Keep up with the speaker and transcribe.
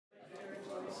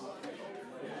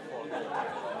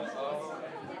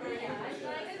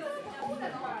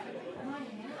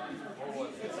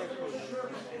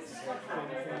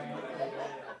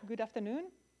good afternoon.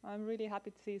 I'm really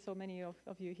happy to see so many of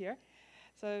you here.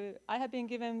 So I have been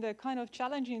given the kind of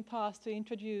challenging task to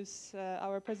introduce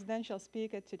our presidential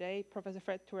speaker today, Professor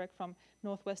Fred Turek from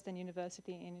Northwestern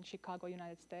University in Chicago,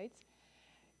 United States.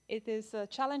 It is a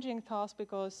challenging task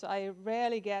because I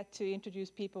rarely get to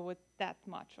introduce people with that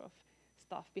much of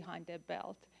stuff behind their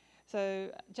belt. So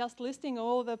just listing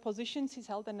all the positions he's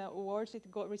held and the awards it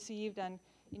got received and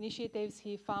initiatives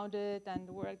he founded and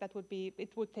the work that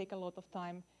it would take a lot of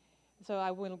time. So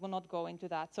I will not go into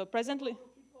that. So presently,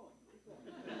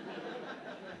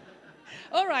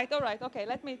 all right, okay,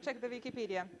 let me check the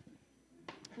Wikipedia.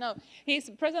 No,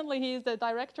 presently he is the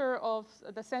director of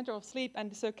the Center of Sleep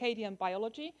and Circadian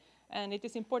Biology, and it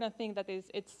is important thing that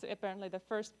it's apparently the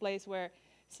first place where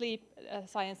sleep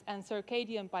science and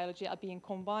circadian biology are being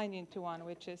combined into one,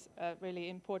 which is a really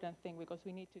important thing because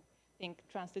we need to think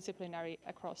transdisciplinary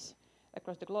across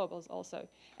the globals also.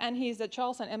 And he's the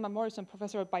Charles and Emma Morrison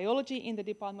Professor of Biology in the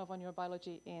Department of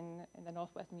Neurobiology in the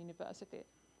Northwestern University.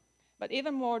 But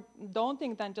even more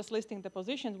daunting than just listing the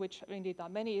positions, which indeed are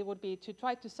many, it would be to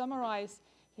try to summarize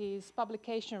his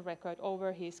publication record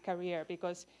over his career.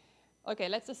 Because, okay,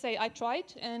 let's just say I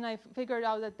tried and I figured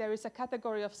out that there is a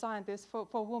category of scientists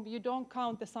for whom you don't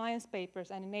count the science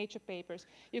papers and nature papers.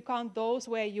 You count those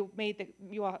where you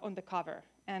are on the cover.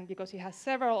 And because he has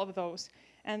several of those,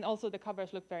 and also the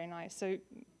covers look very nice. So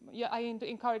yeah, I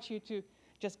encourage you to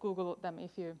just Google them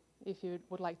if you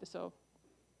would like to so.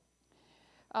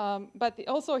 But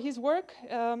also his work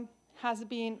has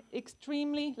been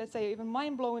extremely, let's say, even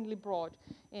mind-blowingly broad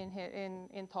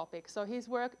in topics. So his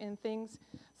work in things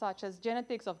such as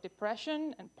genetics of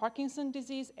depression and Parkinson's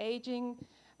disease, aging.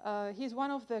 He's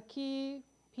one of the key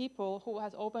people who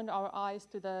has opened our eyes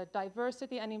to the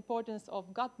diversity and importance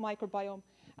of gut microbiome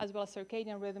as well as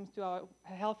circadian rhythms to our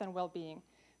health and well-being.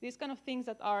 These kind of things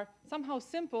that are somehow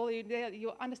simple,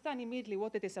 you understand immediately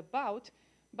what it is about,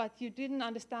 but you didn't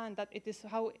understand that it is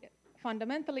how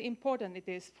fundamentally important it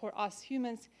is for us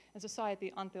humans and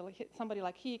society until somebody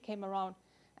like he came around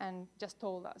and just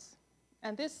told us.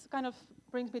 And this kind of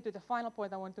brings me to the final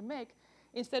point I want to make.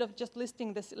 Instead of just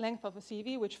listing the length of a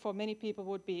CV, which for many people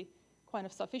would be kind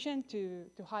of sufficient to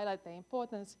highlight the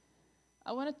importance,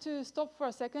 I wanted to stop for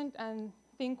a second and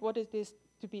think what it is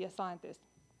to be a scientist.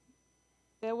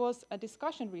 There was a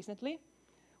discussion recently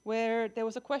where there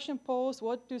was a question posed,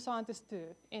 what do scientists do,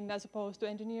 as opposed to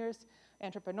engineers,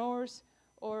 entrepreneurs,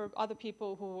 or other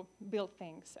people who build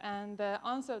things. And the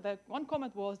answer, one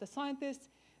comment was the scientists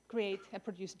create and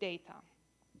produce data.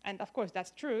 And of course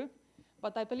that's true,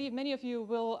 but I believe many of you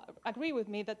will agree with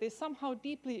me that there's somehow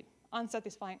deeply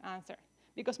unsatisfying answer,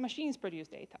 because machines produce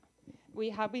data.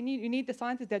 You need the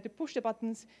scientists there to push the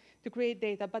buttons to create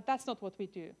data, but that's not what we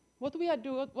do. What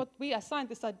we as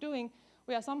scientists are doing,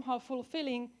 we are somehow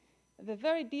fulfilling the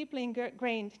very deeply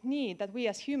ingrained need that we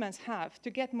as humans have to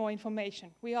get more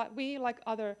information. We, like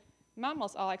other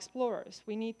mammals, are explorers.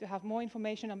 We need to have more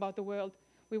information about the world.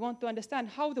 We want to understand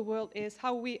how the world is,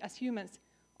 how we as humans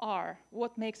are,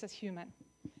 what makes us human.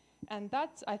 And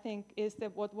that, I think, is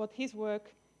what his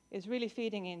work is really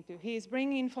feeding into. He is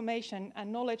bringing information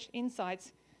and knowledge,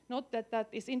 insights, that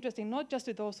is interesting not just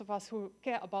to those of us who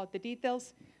care about the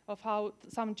details of how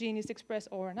some gene is expressed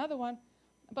or another one,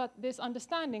 but this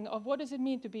understanding of what does it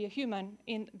mean to be a human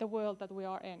in the world that we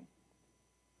are in.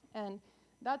 And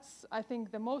that's, I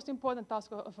think, the most important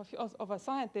task of a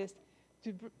scientist,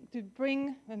 to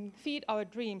bring and feed our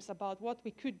dreams about what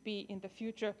we could be in the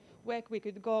future, where we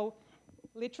could go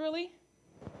literally,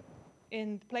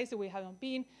 in places we have not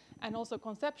been, and also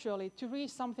conceptually to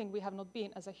reach something we have not been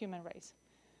as a human race.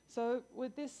 So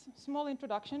with this small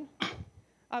introduction,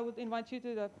 I would invite you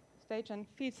to the stage and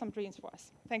feed some dreams for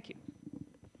us. Thank you.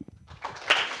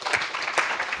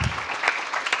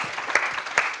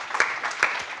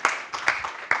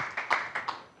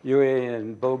 Yue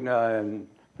and Bogna and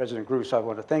President Gruss, I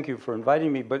want to thank you for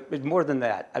inviting me, but it's more than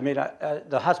that. I mean,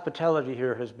 the hospitality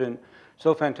here has been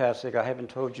so fantastic. I haven't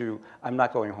told you I'm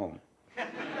not going home.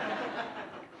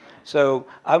 So,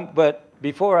 but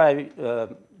before I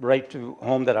write to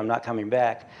home that I'm not coming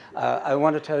back, I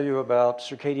want to tell you about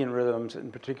circadian rhythms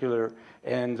in particular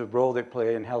and the role they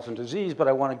play in health and disease, but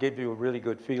I want to give you a really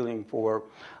good feeling for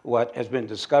what has been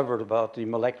discovered about the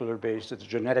molecular basis, the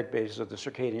genetic basis of the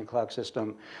circadian clock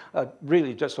system,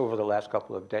 really just over the last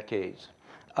couple of decades.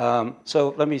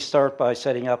 So let me start by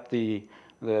setting up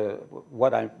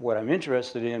what I'm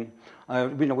interested in.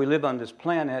 We live on this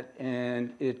planet,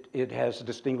 and it has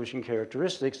distinguishing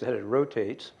characteristics that it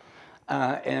rotates.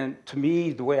 And to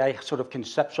me, the way I sort of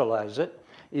conceptualize it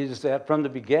is that from the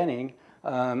beginning,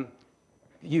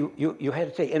 you had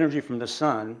to take energy from the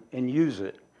sun and use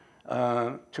it.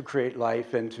 to create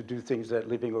life and to do things that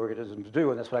living organisms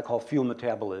do, and that's what I call fuel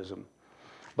metabolism.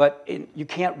 But you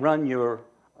can't run your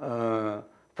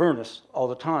furnace all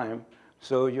the time,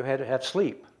 so you had to have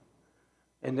sleep.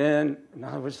 And then, in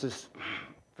other words,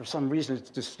 for some reason,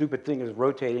 this stupid thing is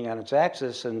rotating on its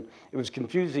axis, and it was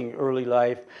confusing early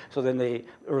life, so then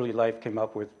early life came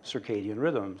up with circadian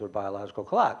rhythms, or biological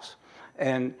clocks.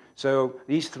 And so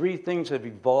these three things have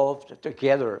evolved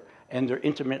together, and they're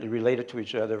intimately related to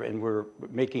each other, and we're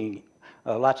making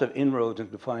lots of inroads in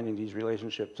defining these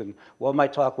relationships. And while my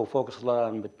talk will focus a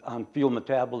lot on fuel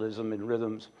metabolism and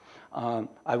rhythms,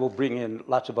 I will bring in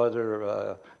lots of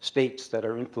other states that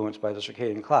are influenced by the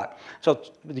circadian clock. So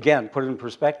again, put it in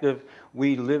perspective,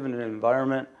 we live in an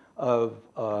environment of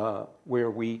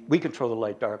where we control the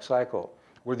light-dark cycle.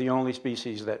 We're the only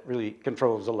species that really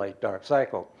controls the light-dark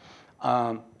cycle.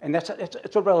 And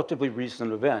it's a relatively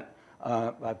recent event.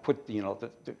 I put,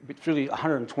 it's really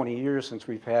 120 years since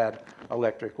we've had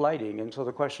electric lighting. And so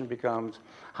the question becomes,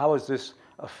 how does this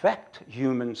affect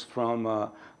humans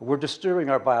from, we're disturbing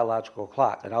our biological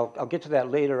clock. And I'll get to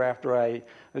that later after I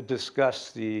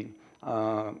discuss the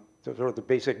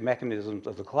basic mechanisms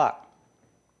of the clock.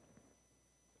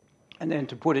 And then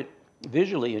to put it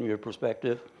visually in your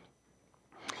perspective,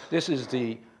 this is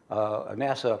the a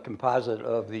NASA composite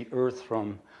of the Earth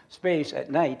from space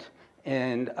at night.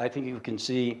 And I think you can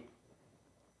see,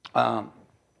 I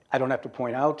don't have to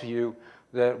point out to you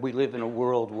that we live in a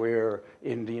world where,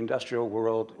 in the industrial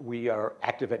world, we are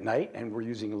active at night and we're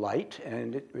using light,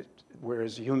 and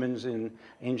whereas humans in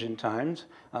ancient times,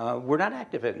 we're not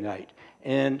active at night.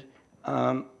 And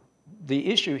the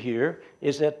issue here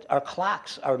is that our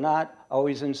clocks are not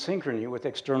always in synchrony with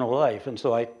external life. And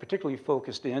so I particularly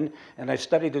focused in, and I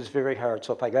studied this very hard,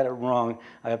 so if I got it wrong,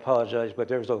 I apologize, but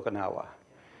there's Okinawa.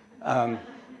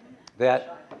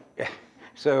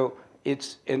 So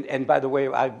it's, and by the way,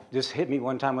 this hit me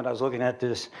one time when I was looking at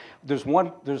this. There's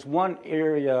one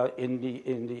area in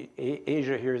the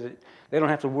Asia here that they don't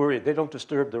have to worry, they don't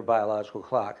disturb their biological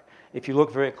clock. If you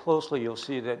look very closely, you'll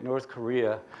see that North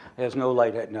Korea has no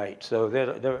light at night, so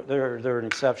they're an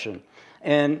exception.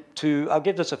 And I'll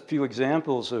give just a few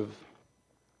examples of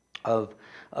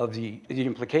the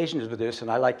implications of this,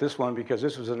 and I like this one because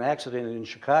this was an accident in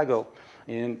Chicago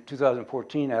in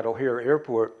 2014 at O'Hare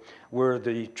Airport, where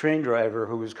the train driver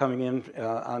who was coming in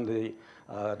on the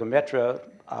metro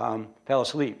fell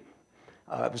asleep.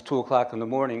 It was 2 o'clock in the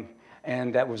morning,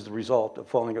 and that was the result of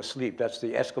falling asleep. That's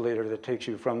the escalator that takes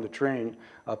you from the train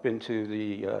up into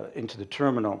the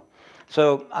terminal.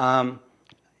 So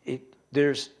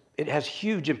it has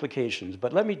huge implications,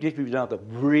 but let me give you now the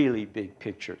really big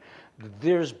picture.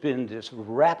 There's been this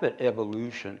rapid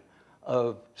evolution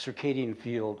of circadian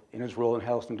field in its role in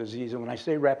health and disease. And when I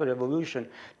say rapid evolution,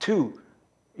 two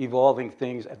evolving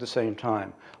things at the same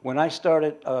time. When I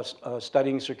started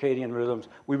studying circadian rhythms,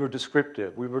 we were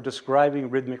descriptive. We were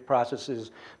describing rhythmic processes.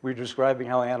 We were describing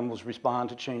how animals respond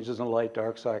to changes in the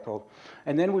light-dark cycle.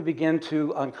 And then we began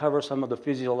to uncover some of the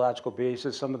physiological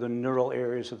basis, some of the neural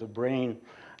areas of the brain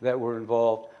that were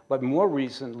involved. But more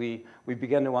recently, we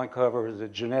began to uncover the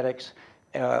genetics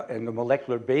and the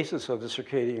molecular basis of the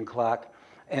circadian clock.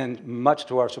 And much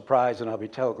to our surprise, and I'll be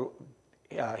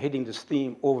hitting this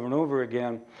theme over and over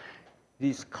again,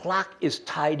 this clock is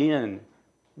tied in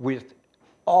with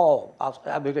all,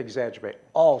 I'm going to exaggerate,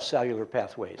 all cellular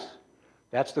pathways.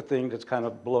 That's the thing that's kind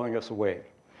of blowing us away.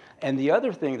 And the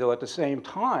other thing, though, at the same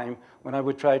time, when I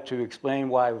would try to explain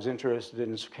why I was interested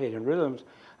in circadian rhythms,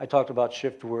 I talked about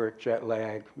shift work, jet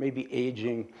lag, maybe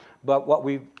aging, but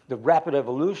the rapid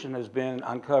evolution has been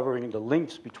uncovering the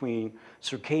links between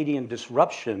circadian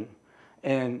disruption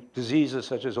and diseases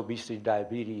such as obesity,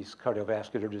 diabetes,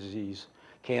 cardiovascular disease,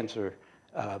 cancer,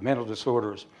 mental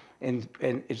disorders. And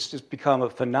it's just become a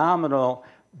phenomenal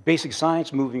basic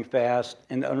science moving fast,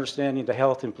 and understanding the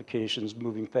health implications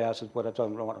moving fast is what I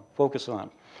want to focus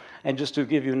on. And just to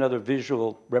give you another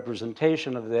visual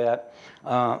representation of that,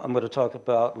 I'm going to talk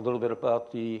a little bit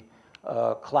about the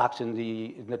clocks in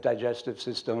the digestive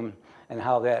system and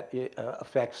how that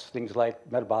affects things like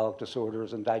metabolic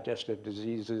disorders and digestive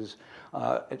diseases.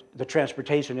 The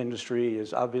transportation industry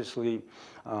is obviously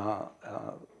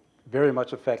very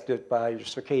much affected by your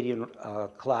circadian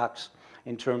clocks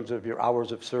in terms of your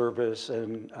hours of service,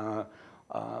 and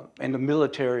the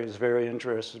military is very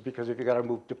interested because if you got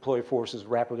to deploy forces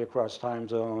rapidly across time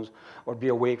zones, or be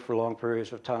awake for long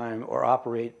periods of time, or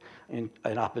operate in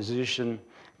opposition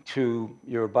to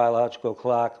your biological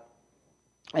clock.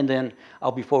 And then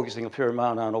I'll be focusing a fair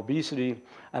amount on obesity,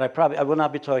 and I will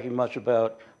not be talking much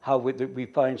about how we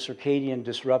find circadian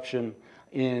disruption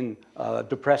in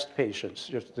depressed patients.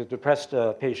 Just the depressed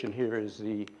patient here is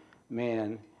the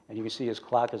man, and you can see his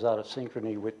clock is out of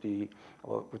synchrony with the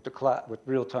clock, with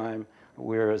real time,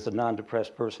 whereas the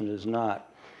non-depressed person is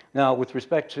not. Now, with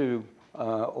respect to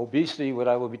obesity, what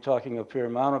I will be talking a fair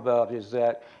amount about is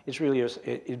that it's really,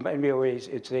 in many ways,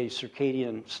 it's a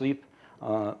circadian sleep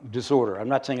disorder. I'm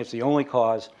not saying it's the only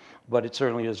cause, but it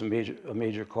certainly is a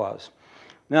major cause.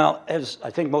 Now, as I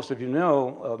think most of you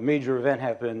know, a major event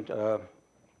happened a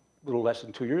little less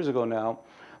than 2 years ago now,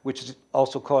 which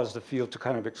also caused the field to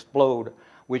kind of explode,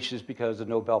 which is because the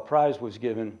Nobel Prize was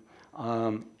given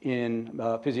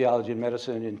in physiology and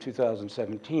medicine in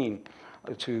 2017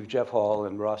 to Jeff Hall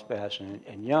and Ross Bash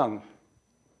and Young.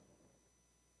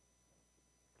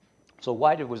 So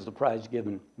why was the prize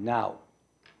given now?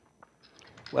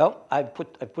 Well, I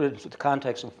put it into the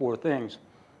context of 4 things.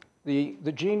 The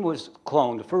gene was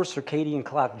cloned. The first circadian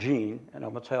clock gene, and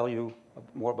I'm going to tell you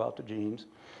more about the genes,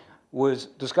 was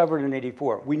discovered in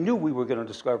 '84. We knew we were going to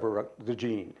discover the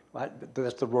gene. Right?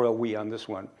 That's the royal we on this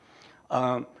one.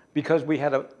 Because we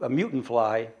had a mutant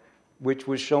fly which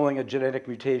was showing a genetic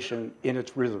mutation in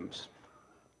its rhythms.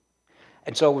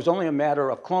 And so it was only a matter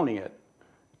of cloning it.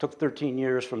 It took 13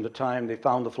 years from the time they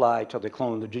found the fly till they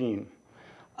cloned the gene.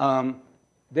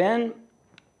 Then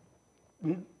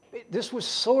this was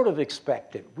sort of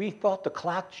expected. We thought the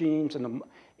clock genes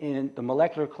in the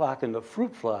molecular clock in the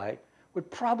fruit fly would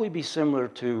probably be similar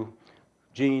to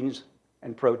genes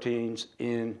and proteins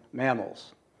in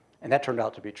mammals. And that turned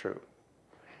out to be true.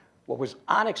 What was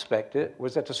unexpected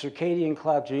was that the circadian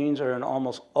clock genes are in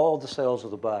almost all the cells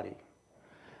of the body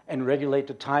and regulate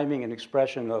the timing and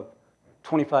expression of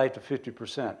 25 to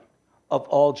 50% of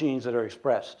all genes that are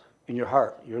expressed in your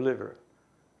heart, your liver.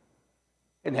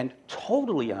 And then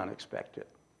totally unexpected,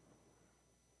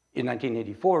 in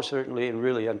 1984 certainly, and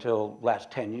really until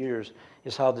last 10 years,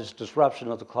 is how this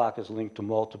disruption of the clock is linked to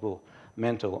multiple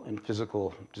mental and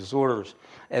physical disorders.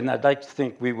 And I'd like to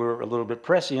think we were a little bit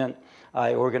prescient.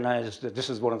 I organized, this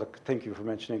is one of the, thank you for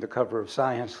mentioning the cover of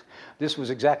Science. This was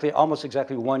almost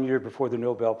exactly 1 year before the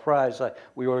Nobel Prize. I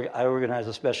organized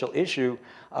a special issue,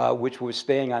 which was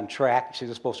staying on track. She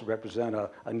was supposed to represent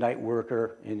a night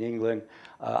worker in England,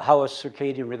 how a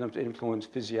circadian rhythms influence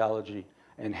physiology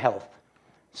and health.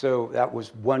 So that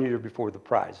was 1 year before the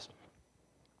prize.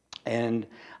 And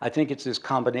I think it's this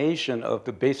combination of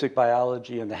the basic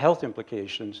biology and the health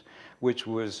implications which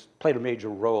played a major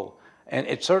role. And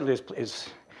it certainly is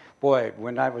boy,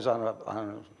 when I was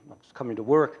coming to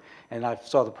work and I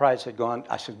saw the prize had gone,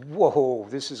 I said, whoa,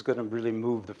 this is going to really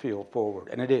move the field forward.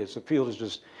 And it is. The field is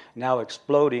just now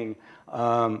exploding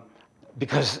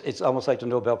because it's almost like the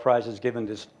Nobel Prize is given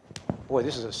this, boy,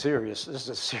 this is a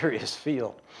serious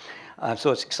field.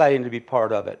 So it's exciting to be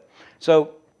part of it.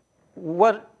 So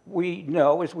what we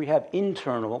know is we have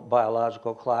internal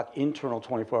biological clock, internal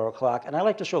 24-hour clock. And I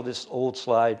like to show this old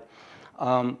slide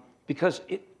because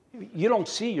you don't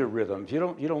see your rhythms.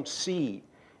 You don't see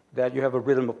that you have a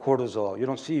rhythm of cortisol. You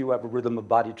don't see you have a rhythm of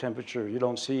body temperature. You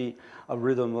don't see a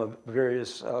rhythm of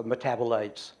various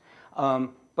metabolites.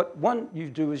 But one you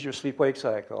do is your sleep-wake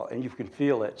cycle, and you can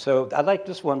feel it. So I like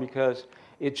this one because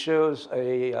it shows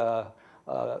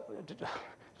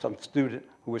some student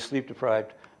who was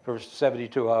sleep-deprived for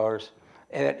 72 hours.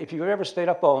 And if you've ever stayed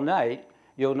up all night,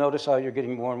 you'll notice how you're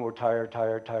getting more and more tired.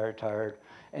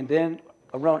 And then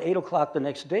around 8 o'clock the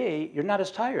next day, you're not as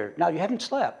tired. Now, you haven't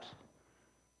slept,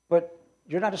 but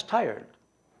you're not as tired.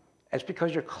 It's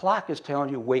because your clock is telling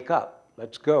you, wake up,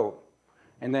 let's go.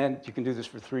 And then you can do this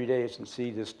for 3 days and see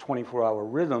this 24-hour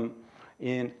rhythm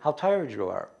in how tired you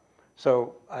are.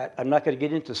 So I'm not going to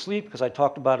get into sleep because I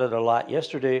talked about it a lot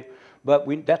yesterday, but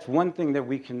that's one thing that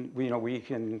we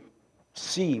can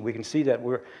see. We can see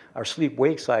that our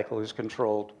sleep-wake cycle is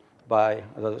controlled by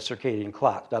the circadian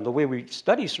clock. Now, the way we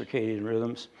study circadian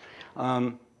rhythms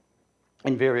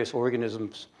in various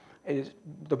organisms is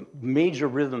the major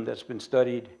rhythm that's been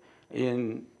studied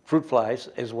in fruit flies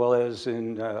as well as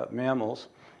in mammals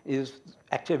is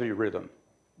activity rhythm.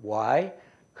 Why?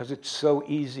 Because it's so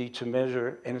easy to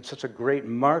measure and it's such a great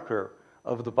marker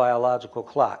of the biological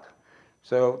clock.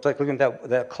 So it's like looking at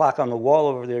that clock on the wall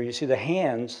over there. You see the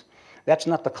hands. That's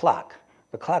not the clock.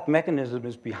 The clock mechanism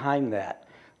is behind that.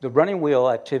 The running wheel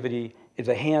activity is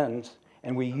the hands,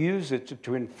 and we use it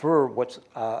to infer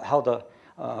how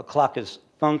the clock is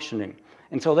functioning.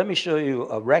 And so let me show you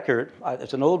a record.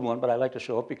 It's an old one, but I like to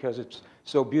show it because it's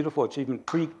so beautiful. It's even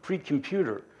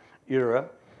pre-computer era.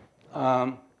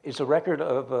 It's a record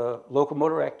of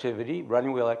locomotor activity,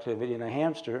 running wheel activity in a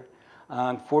hamster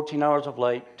on 14 hours of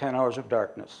light, 10 hours of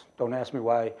darkness. Don't ask me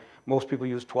why most people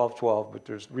use 12-12, but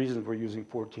there's reasons we're using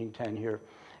 14-10 here.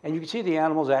 And you can see the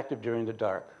animal's active during the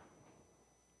dark.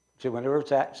 So whenever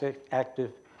it's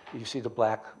active, you see the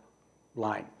black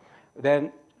line.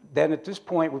 Then at this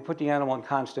point, we put the animal in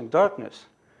constant darkness.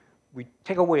 We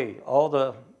take away all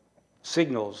the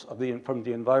signals from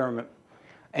the environment,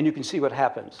 and you can see what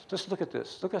happens. Just look at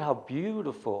this. Look at how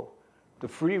beautiful the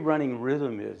free-running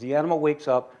rhythm is. The animal wakes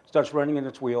up, starts running in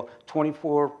its wheel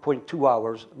 24.2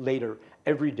 hours later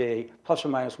every day, plus or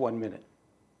minus 1 minute.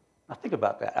 Now think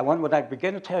about that. When I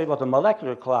begin to tell you about the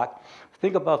molecular clock,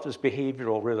 think about this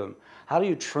behavioral rhythm. How do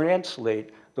you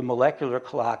translate the molecular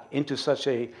clock into such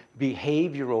a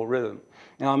behavioral rhythm?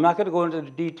 Now, I'm not going to go into the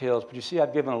details, but you see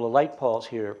I've given a light pulse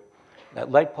here.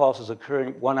 That light pulse is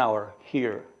occurring 1 hour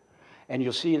here. And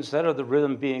you'll see instead of the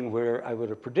rhythm being where I would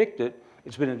have predicted,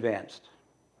 it's been advanced.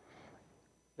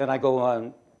 Then I go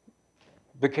on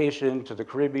vacation to the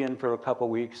Caribbean for a couple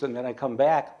weeks, and then I come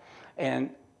back, and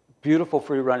beautiful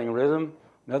free-running rhythm,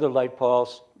 another light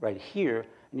pulse right here,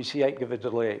 and you see I give a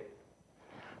delay.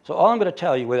 So all I'm going to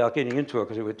tell you without getting into it,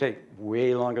 because it would take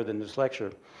way longer than this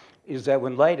lecture, is that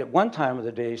when light at one time of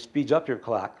the day speeds up your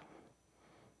clock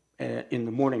in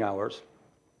the morning hours,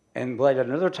 and light at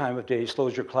another time of day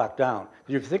slows your clock down.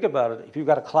 Because if you think about it, if you've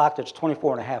got a clock that's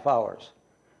 24 and a half hours,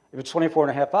 if it's 24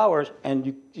 and a half hours and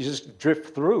you just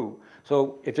drift through,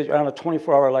 so if you're on a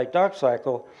 24-hour light dark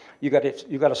cycle, you got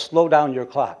to slow down your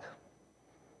clock.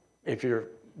 If your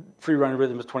free running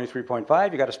rhythm is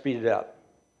 23.5, you got to speed it up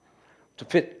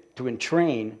to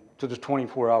entrain to the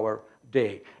 24-hour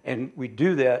day. And we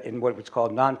do that in what's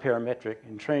called non-parametric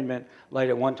entrainment. Light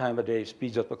at one time of day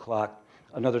speeds up the clock,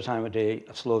 another time of day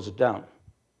slows it down.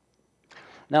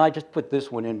 Now I just put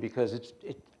this one in because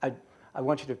I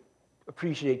want you to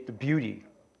appreciate the beauty.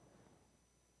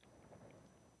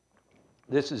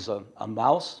 This is a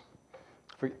mouse.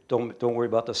 Don't worry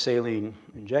about the saline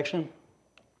injection.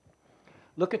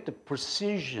 Look at the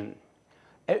precision.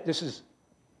 This is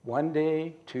 1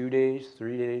 day, 2 days,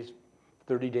 3 days,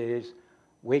 30 days,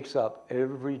 wakes up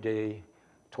every day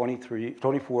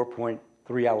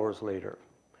 24.3 hours later.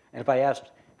 And if I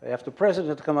asked the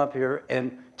president to come up here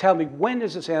and tell me when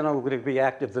is this animal going to be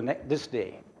active this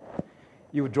day,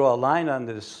 you would draw a line on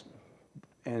this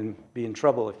and be in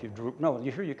trouble if you drew. No,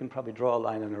 you can probably draw a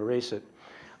line and erase it.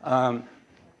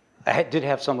 I did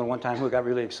have someone one time who got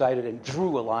really excited and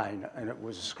drew a line, and it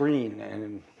was a screen,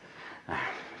 and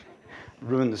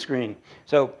ruined the screen.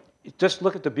 So just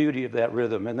look at the beauty of that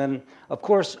rhythm. And then, of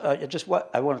course,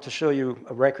 I wanted to show you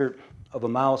a record of a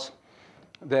mouse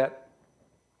that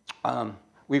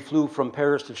we flew from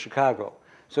Paris to Chicago.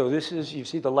 So this is, you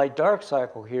see the light-dark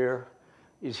cycle here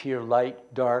is here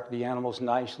light, dark, the animal's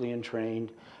nicely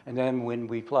entrained. And then when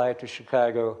we fly to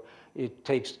Chicago, it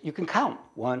takes, you can count,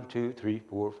 1, 2, 3,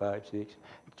 4, 5, 6,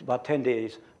 it's about 10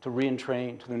 days to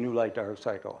re-entrain to the new light-dark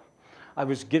cycle. I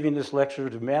was giving this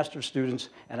lecture to master's students,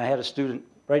 and I had a student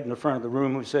right in the front of the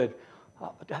room who said,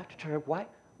 oh, Dr. Turek, why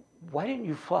didn't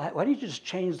you fly, why didn't you just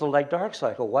change the light-dark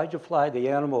cycle? Why'd you fly the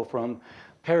animal from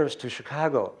Paris to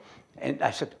Chicago? And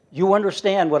I said, you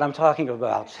understand what I'm talking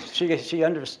about. She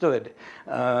understood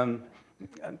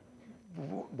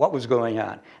what was going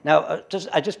on. Now,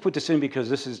 I just put this in because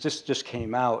this just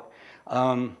came out.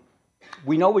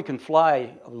 We know we can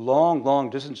fly long, long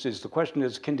distances. The question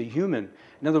is, can the human,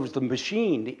 in other words, the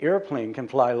machine, the airplane can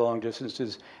fly long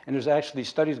distances, and there's actually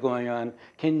studies going on,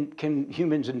 can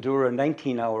humans endure a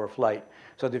 19-hour flight?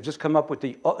 So they've just come up with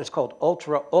it's called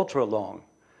ultra long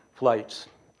flights.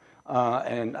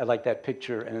 And I like that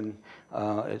picture, and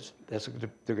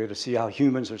they're going to see how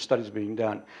humans or studies being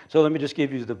done. So let me just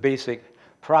give you the basic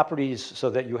properties so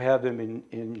that you have them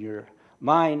in your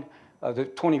mind. The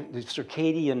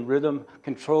circadian rhythm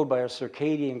controlled by a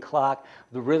circadian clock.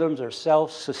 The rhythms are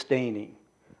self-sustaining,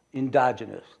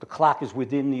 endogenous. The clock is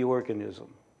within the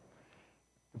organism.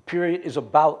 The period is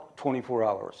about 24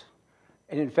 hours.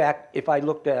 And in fact, if I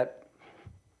looked at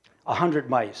 100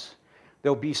 mice,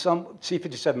 there'll be some,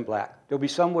 C57 black, there'll be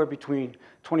somewhere between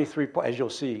 23, as you'll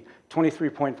see,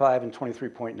 23.5 and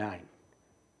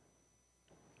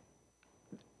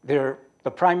 23.9. The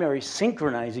primary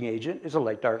synchronizing agent is a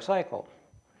light-dark cycle.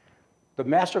 The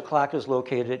master clock is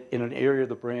located in an area of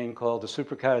the brain called the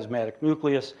suprachiasmatic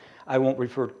nucleus. I won't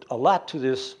refer a lot to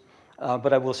this,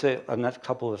 but I will say on the next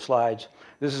couple of slides,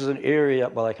 this is an area,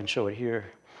 well, I can show it here.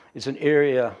 It's an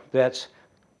area that's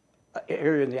an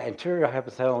area in the anterior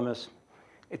hypothalamus.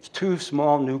 It's 2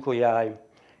 small nuclei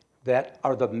that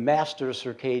are the master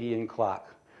circadian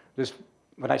clock. This,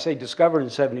 when I say discovered in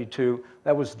 72,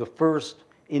 that was the first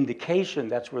indication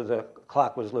that's where the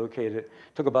clock was located. It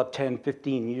took about 10,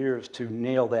 15 years to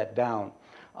nail that down.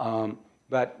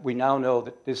 But we now know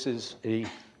that this is a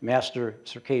master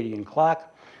circadian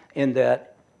clock. in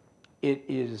that it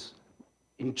is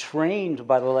entrained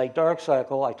by the light-dark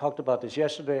cycle. I talked about this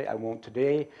yesterday. I won't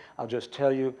today. I'll just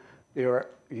tell you there are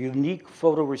unique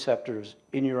photoreceptors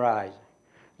in your eyes.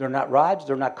 They're not rods.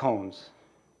 They're not cones.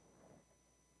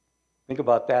 Think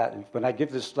about that. And when I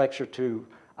give this lecture to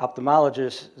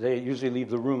ophthalmologists, they usually leave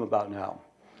the room about now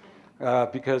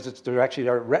because they're actually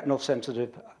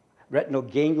retinal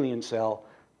ganglion cell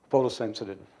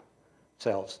photosensitive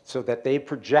cells, so that they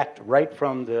project right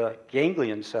from the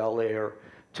ganglion cell layer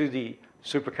to the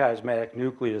suprachiasmatic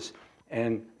nucleus.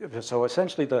 And so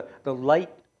essentially the light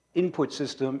input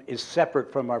system is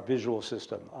separate from our visual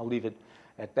system. I'll leave it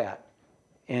at that.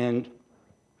 And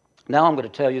now I'm going to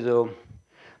tell you, though,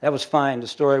 that was fine. The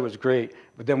story was great.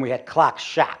 But then we had clock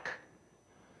shock.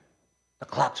 The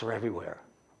clocks are everywhere.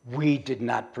 We did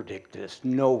not predict this.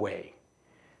 No way.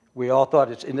 We all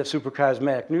thought it's in the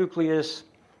suprachiasmatic nucleus,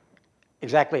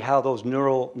 exactly how those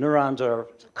neurons are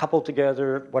coupled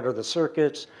together, what are the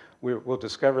circuits. We'll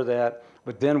discover that.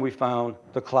 But then we found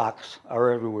the clocks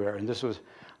are everywhere. And this was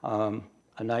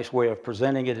a nice way of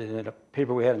presenting it in a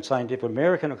paper we had in Scientific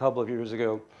American a couple of years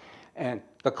ago. And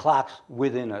the clocks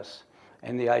within us.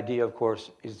 And the idea, of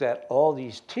course, is that all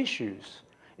these tissues,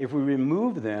 if we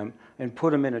remove them and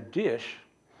put them in a dish,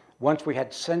 once we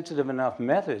had sensitive enough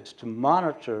methods to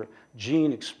monitor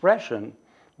gene expression,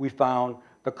 we found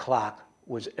the clock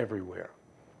was everywhere,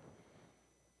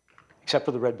 except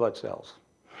for the red blood cells.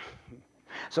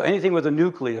 So anything with a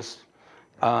nucleus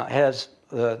has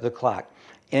the clock.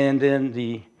 And then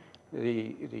the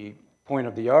point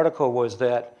of the article was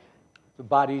that the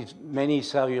body's many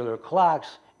cellular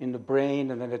clocks in the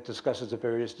brain, and then it discusses the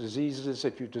various diseases.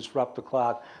 If you disrupt the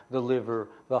clock, the liver,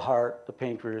 the heart, the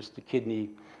pancreas, the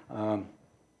kidney, what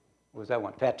was that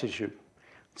one? Fat tissue.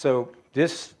 So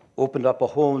this opened up a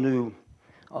whole new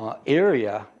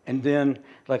area. And then,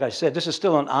 like I said, this is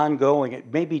still an ongoing,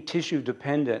 it may be tissue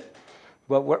dependent,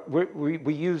 but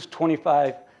we use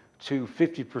 25 to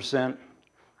 50%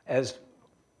 as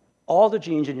all the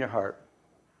genes in your heart.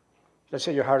 Let's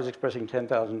say your heart is expressing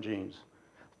 10,000 genes.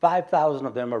 5,000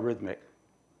 of them are rhythmic,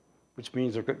 which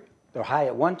means they're high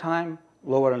at one time,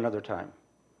 low at another time.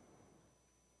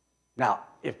 Now,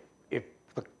 if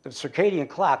the circadian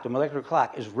clock, the molecular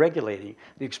clock, is regulating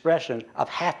the expression of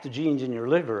half the genes in your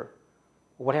liver,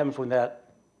 what happens when that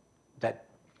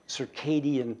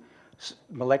circadian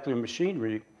molecular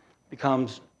machinery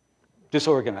becomes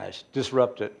disorganized,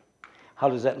 disrupted? How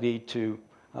does that lead to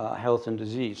health and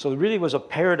disease? So there really was a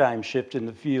paradigm shift in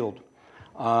the field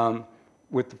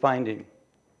with the finding.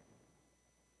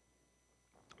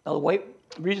 Now, the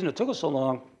reason it took us so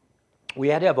long, we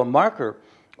had to have a marker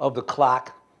of the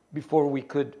clock before we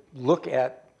could look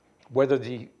at whether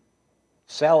the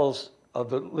cells of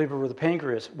the liver or the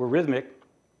pancreas were rhythmic,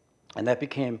 and that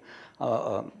became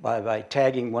by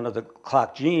tagging one of the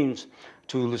clock genes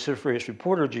to luciferase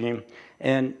reporter gene.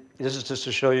 And this is just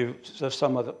to show you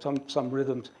some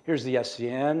rhythms. Here's the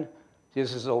SCN.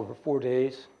 This is over 4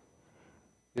 days.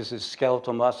 This is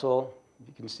skeletal muscle.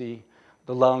 You can see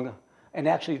the lung. And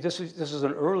actually, this is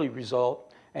an early result.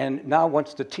 And now,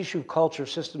 once the tissue culture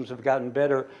systems have gotten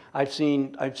better, I've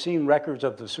seen records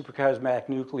of the suprachiasmatic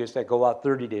nucleus that go out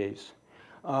 30 days.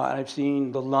 And I've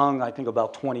seen the lung, I think,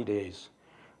 about 20 days.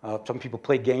 Some people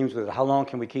play games with it. How long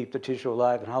can we keep the tissue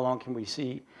alive, and how long can we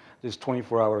see this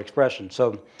 24-hour expression?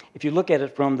 So, if you look at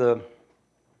it from the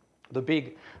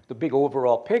big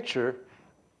overall picture,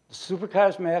 the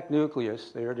suprachiasmatic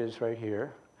nucleus, there it is right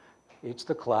here. It's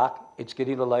the clock. It's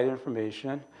getting the light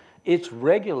information. It's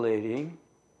regulating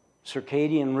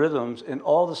circadian rhythms in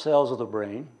all the cells of the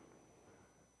brain.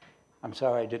 I'm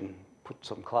sorry I didn't put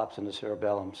some clocks in the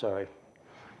cerebellum, sorry.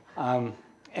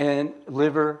 And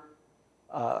liver,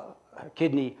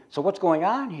 kidney. So what's going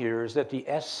on here is that the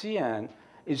SCN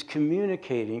is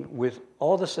communicating with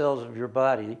all the cells of your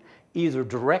body, either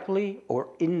directly or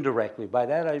indirectly. By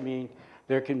that I mean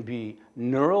there can be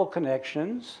neural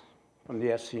connections from the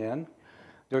SCN.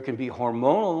 There can be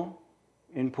hormonal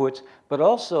inputs, but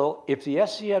also if the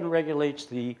SCN regulates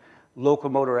the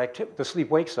locomotor activity, the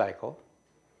sleep-wake cycle,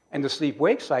 and the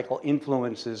sleep-wake cycle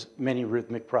influences many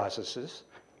rhythmic processes,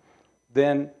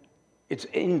 then it's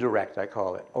indirect, I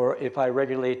call it. Or if I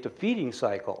regulate the feeding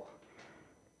cycle,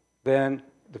 then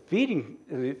the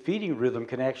feeding rhythm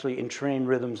can actually entrain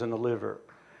rhythms in the liver.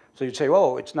 So you'd say,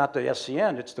 oh, it's not the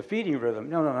SCN, it's the feeding rhythm.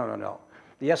 No.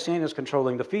 The SCN is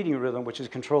controlling the feeding rhythm, which is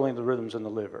controlling the rhythms in the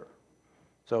liver.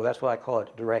 So that's why I call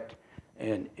it direct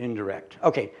and indirect.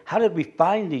 Okay, how did we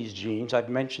find these genes? I've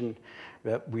mentioned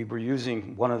that we were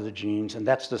using one of the genes, and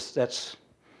that's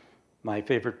my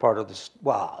favorite part of this.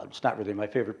 Well, it's not really my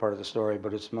favorite part of the story,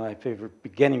 but it's my favorite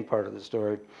beginning part of the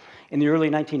story. In the early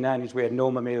 1990s, we had no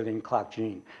mammalian clock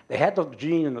gene. They had the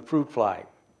gene in the fruit fly,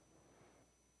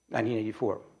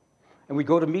 1984. And we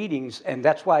go to meetings, and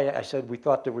that's why I said we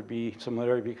thought there would be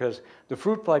similarity, because the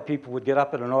fruit fly people would get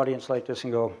up at an audience like this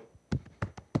and go,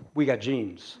 we got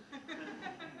genes.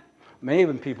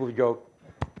 Maven people would go,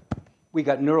 we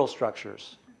got neural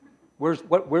structures.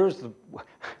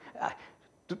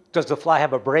 Does the fly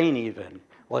have a brain even?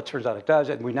 Well, it turns out it does,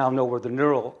 and we now know where the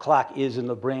neural clock is in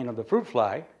the brain of the fruit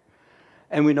fly,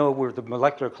 and we know where the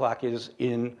molecular clock is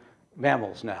in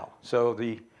mammals now. So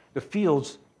the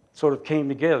fields sort of came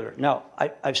together. Now,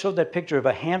 I showed that picture of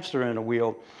a hamster in a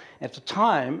wheel. At the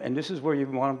time, and this is where you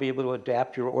want to be able to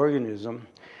adapt your organism,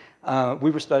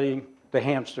 we were studying the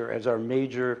hamster as our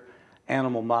major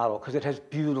animal model because it has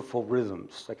beautiful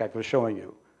rhythms, like I was showing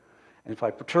you. And if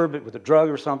I perturb it with a drug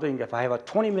or something, if I have a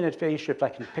 20-minute phase shift, I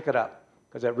can pick it up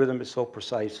because that rhythm is so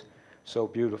precise, so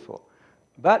beautiful.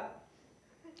 But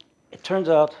it turns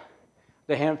out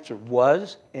the hamster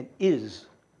was and is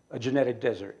a genetic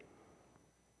desert.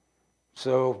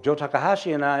 So Joe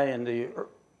Takahashi and I, in the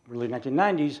early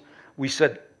 1990s, we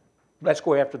said, let's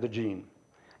go after the gene.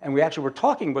 And we actually were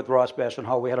talking with Ross Basham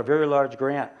Hall. We had a very large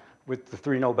grant with the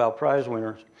 3 Nobel Prize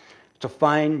winners to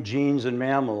find genes in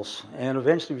mammals. And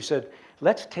eventually we said,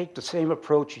 let's take the same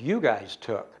approach you guys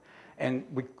took. And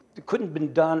it couldn't have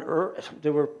been done,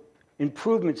 there were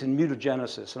improvements in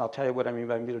mutagenesis, and I'll tell you what I mean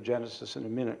by mutagenesis in a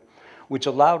minute, which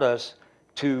allowed us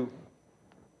to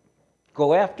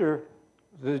go after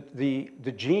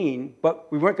the gene,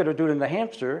 but we weren't going to do it in the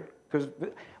hamster, because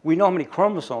we know how many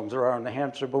chromosomes there are in the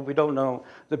hamster, but we don't know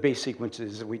the base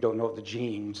sequences, and we don't know the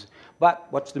genes. But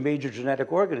what's the major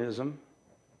genetic organism?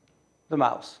 The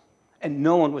mouse. And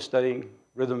no one was studying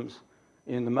rhythms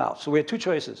in the mouse. So we had 2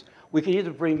 choices. We could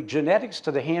either bring genetics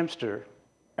to the hamster,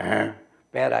 bad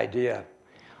idea,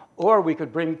 or we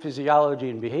could bring physiology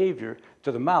and behavior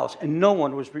to the mouse, and no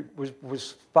one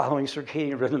was following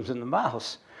circadian rhythms in the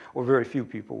mouse, or very few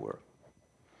people were.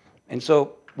 And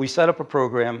so we set up a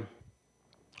program,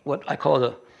 what I call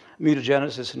the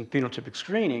mutagenesis and phenotypic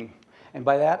screening. And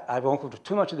by that, I won't go into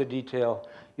too much of the detail.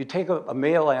 You take a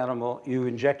male animal, you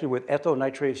inject it with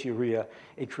ethylnitrase urea,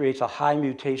 it creates a high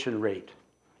mutation rate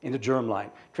in the germline.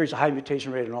 It creates a high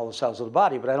mutation rate in all the cells of the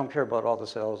body, but I don't care about all the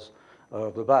cells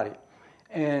of the body.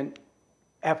 And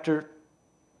after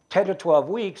 10 to 12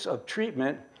 weeks of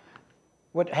treatment,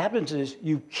 what happens is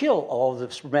you kill all the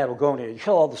spermatogonia, you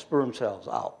kill all the sperm cells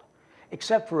out,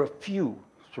 except for a few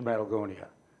spermatogonia.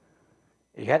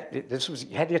 You had to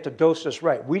get the dose just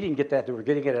right. We didn't get that. They were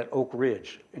getting it at Oak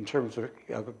Ridge in terms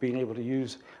of being able to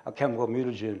use a chemical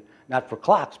mutagen, not for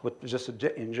clocks, but just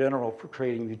in general for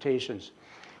creating mutations.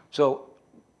 So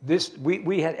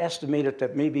we had estimated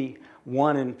that maybe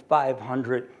 1 in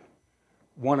 500,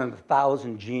 1 in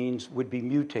 1,000 genes would be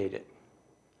mutated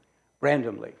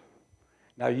randomly.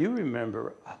 Now you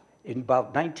remember in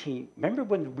about remember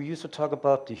when we used to talk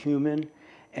about the human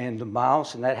and the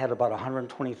mouse, and that had about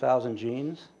 120,000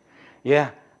 genes?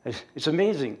 Yeah, it's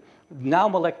amazing. Now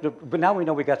but now we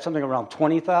know we got something around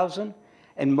 20,000,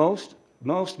 and most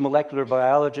molecular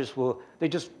biologists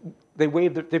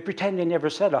they pretend they never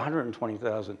said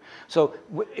 120,000. So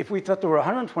if we thought there were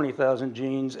 120,000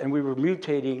 genes and we were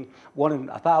mutating 1 in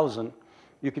 1,000,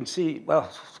 you can see, well,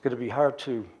 it's going to be hard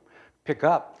to pick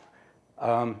up.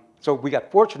 So we got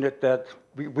fortunate that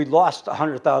we lost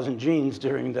 100,000 genes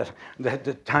during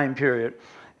the time period.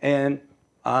 And,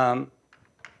 well,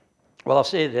 I'll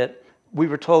say that we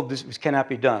were told this cannot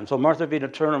be done. So Martha Vita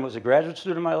Turner was a graduate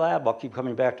student in my lab. I'll keep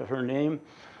coming back to her name.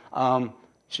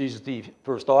 She's the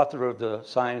first author of the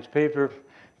science paper.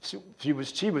 She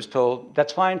was told,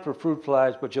 that's fine for fruit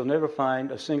flies, but you'll never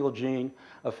find a single gene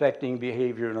affecting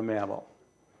behavior in a mammal.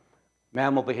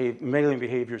 Mammalian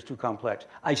behavior is too complex.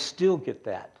 I still get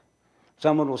that.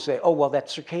 Someone will say, oh, well, that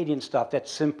circadian stuff,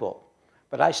 that's simple.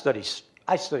 But I study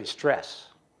stress.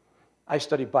 I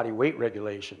study body weight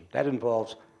regulation. That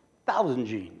involves 1,000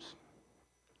 genes.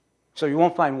 So you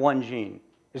won't find 1 gene.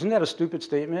 Isn't that a stupid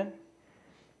statement?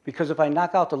 Because if I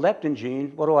knock out the leptin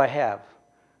gene, what do I have?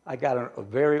 I got a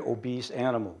very obese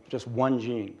animal, just 1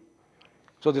 gene.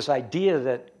 So this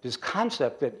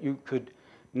concept that you could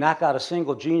knock out a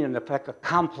single gene and affect a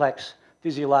complex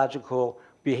physiological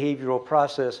behavioral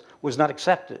process was not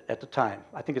accepted at the time.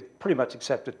 I think it's pretty much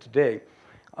accepted today,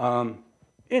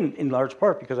 in large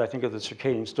part because I think of the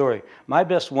circadian story. My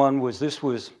best one was this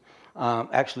was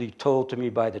actually told to me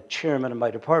by the chairman of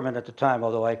my department at the time,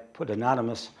 although I put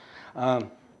anonymous.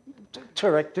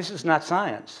 Turek, this is not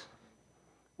science.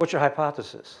 What's your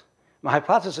hypothesis? My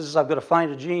hypothesis is I'm going to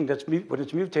find a gene that's, when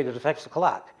it's mutated, affects the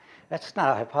clock. That's not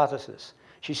a hypothesis.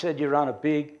 She said, you're on a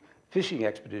big fishing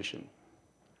expedition.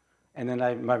 And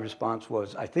then my response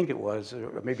was, I think it was,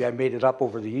 or maybe I made it up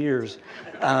over the years,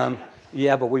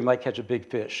 yeah, but we might catch a big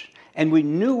fish. And we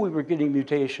knew we were getting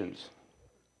mutations.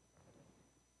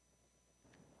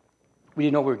 We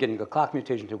didn't know we were getting a clock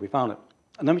mutation until we found it.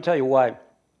 And let me tell you why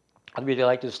I really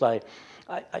like this slide.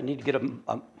 I need to get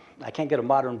I can't get a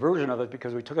modern version of it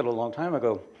because we took it a long time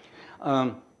ago.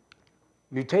 Many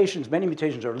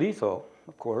mutations are lethal,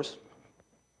 of course.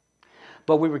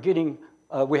 But we were getting,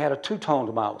 we had a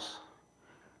two-toned mouse.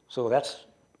 So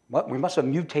we must have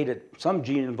mutated some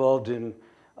gene involved in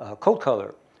coat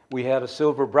color. We had a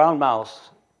silver-brown mouse,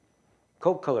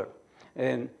 coat color.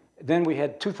 And then we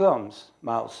had two thumbs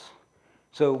mouse.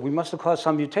 So we must have caused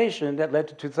some mutation that led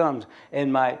to two thumbs.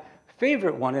 And my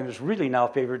favorite one, and it's really now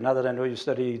favorite now that I know you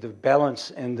study the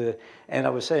balance and I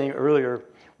was saying earlier,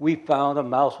 we found a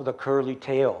mouse with a curly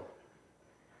tail.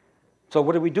 So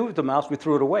what did we do with the mouse? We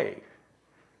threw it away.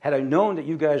 Had I known that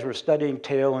you guys were studying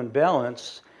tail and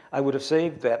balance, I would have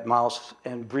saved that mouse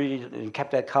and breeded and kept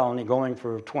that colony going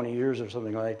for 20 years or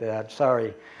something like that.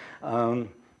 Sorry.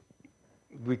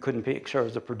 We couldn't pay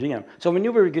charge the per diem. So we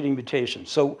knew we were getting mutations.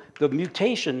 So the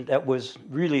mutation that was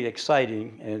really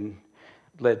exciting and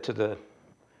led to the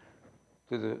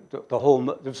whole,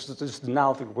 this is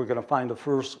now we're going to find the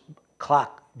first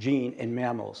clock gene in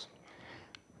mammals.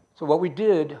 So what we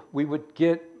did, we would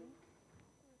get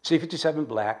C57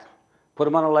 black, put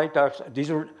them on a light dark, these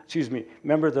are, excuse me,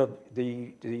 remember the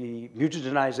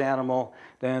mutagenized animal,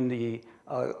 then the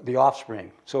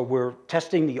offspring. So we're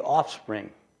testing the offspring.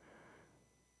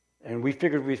 And we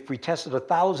figured if we tested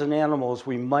 1,000 animals,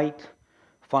 we might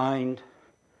find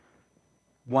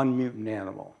one mutant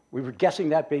animal. We were guessing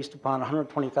that based upon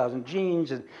 120,000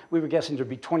 genes, and we were guessing there'd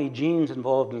be 20 genes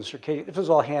involved in circadian. This was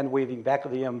all hand-waving back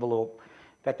of the envelope.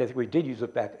 In fact, I think we did use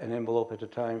an envelope at the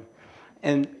time.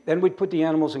 And then we'd put the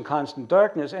animals in constant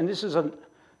darkness, and this is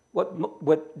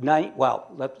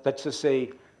let's just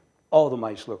say all the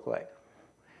mice look like.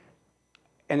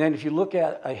 And then if you look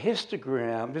at a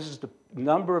histogram, this is the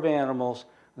number of animals,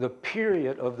 the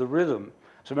period of the rhythm.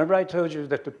 So remember I told you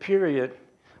that the period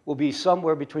will be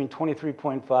somewhere between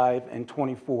 23.5 and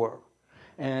 24.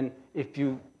 And if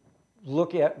you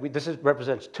look at, this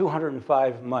represents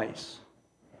 205 mice.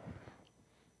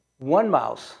 One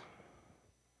mouse,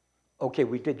 okay,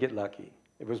 we did get lucky.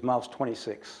 It was mouse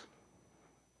 26.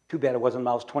 Too bad it wasn't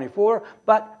mouse 24,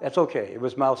 but that's okay. It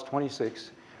was mouse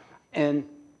 26. And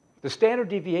the standard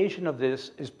deviation of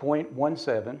this is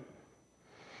 0.17.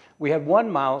 We had one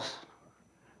mouse,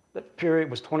 the period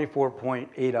was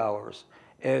 24.8 hours.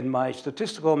 And my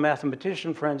statistical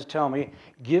mathematician friends tell me,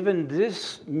 given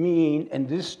this mean and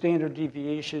this standard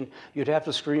deviation, you'd have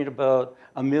to screen about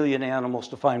 1 million animals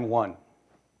to find one.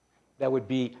 That would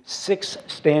be 6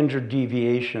 standard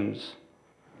deviations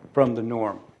from the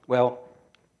norm. Well,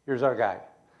 here's our guy.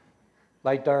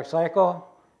 Light dark cycle.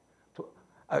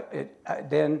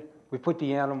 Then we put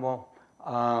the animal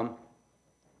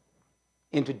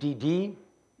into DD.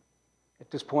 At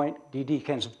this point,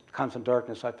 DD, constant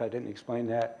darkness, if I didn't explain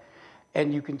that.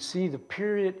 And you can see the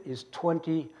period is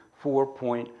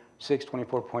 24.6,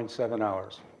 24.7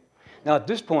 hours. Now at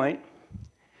this point,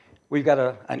 we've got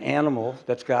an animal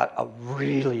that's got a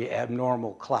really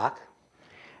abnormal clock.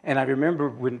 And I remember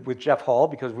with Jeff Hall,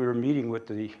 because we were meeting with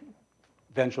the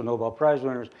eventual Nobel Prize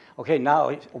winners, okay,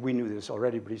 now, we knew this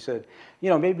already, but he said, you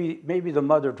know, maybe the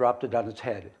mother dropped it on its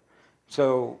head.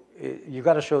 So you've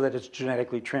got to show that it's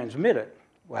genetically transmitted.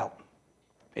 Well,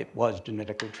 it was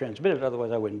genetically transmitted,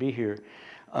 otherwise I wouldn't be here.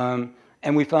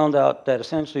 And we found out that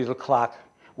essentially the clock,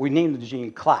 we named the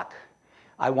gene clock.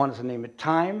 I wanted to name it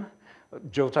time.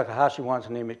 Joe Takahashi wanted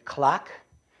to name it clock.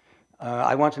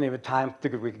 I wanted to name it time,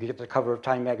 figured we could get the cover of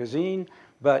Time magazine,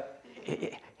 but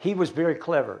he was very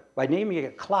clever. By naming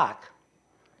it clock,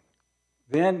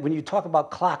 then when you talk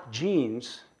about clock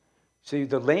genes, see,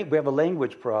 we have a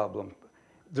language problem.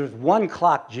 There's one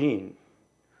clock gene,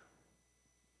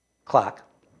 clock,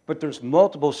 but there's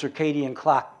multiple circadian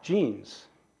clock genes,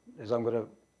 as I'm going to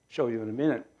show you in a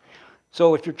minute.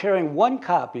 So if you're carrying one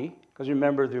copy, because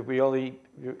remember that we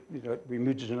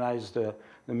mutagenized the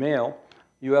male,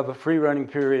 you have a free running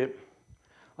period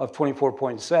of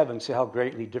 24.7. See how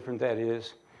greatly different that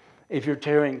is. If you're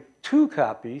carrying 2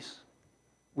 copies,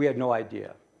 we had no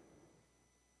idea.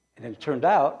 And then it turned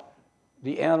out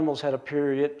the animals had a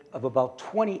period of about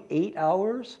 28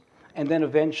 hours, and then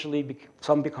eventually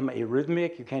some become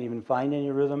arrhythmic. You can't even find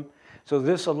any rhythm. So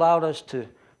this allowed us to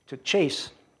chase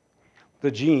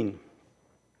the gene.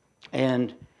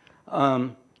 And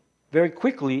very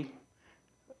quickly,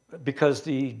 because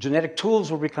the genetic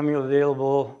tools were becoming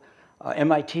available,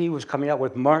 MIT was coming out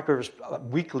with markers on a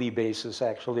weekly basis,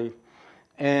 actually,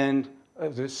 and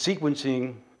the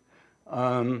sequencing,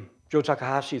 Joe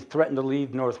Takahashi threatened to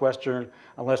leave Northwestern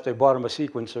unless they bought him a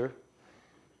sequencer.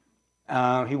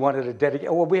 He wanted to dedicate,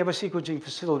 oh, well, we have a sequencing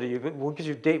facility. We'll get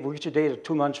your data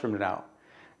 2 months from now.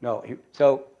 No,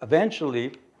 so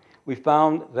eventually we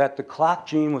found that the clock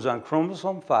gene was on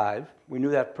chromosome 5. We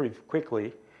knew that pretty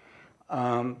quickly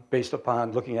based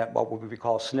upon looking at what we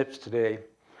call SNPs today.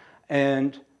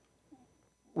 And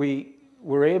we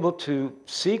were able to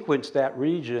sequence that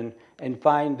region and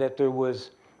find that there was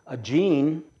a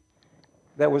gene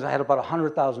that had about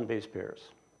 100,000 base pairs.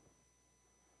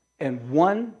 And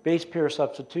one base pair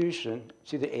substitution,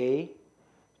 see the A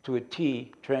to a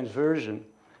T transversion,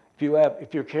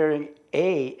 if you're carrying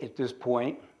A at this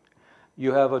point,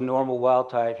 you have a normal wild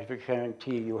type. If you're carrying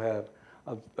T, you have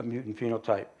a mutant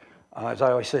phenotype. As I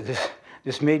always said,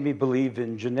 this made me believe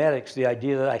in genetics, the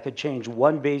idea that I could change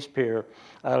one base pair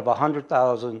out of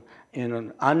 100,000 in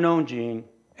an unknown gene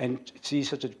and see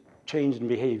such a change in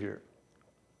behavior.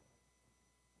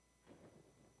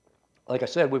 Like I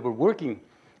said, we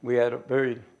had a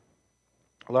very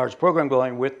large program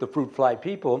going with the fruit fly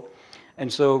people,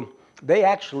 and so they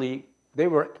had the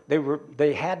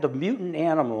mutant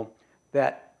animal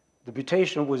that the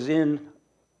mutation was in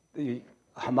the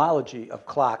homology of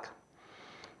clock,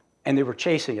 and they were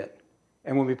chasing it.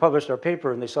 And when we published our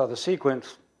paper and they saw the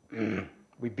sequence,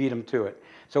 we beat them to it.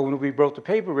 So when we wrote the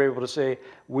paper, we were able to say,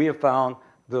 we have found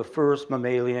the first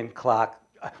mammalian clock.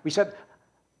 We said,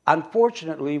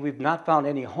 unfortunately, we've not found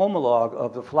any homologue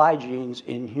of the fly genes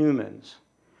in humans.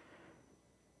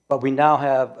 But we now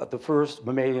have the first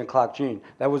mammalian clock gene.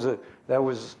 That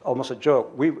was almost a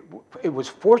joke. It was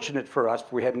fortunate for us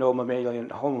we had no mammalian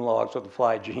homologues of the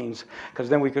fly genes, because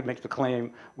then we could make the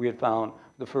claim we had found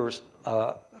the first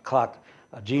clock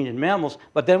gene in mammals.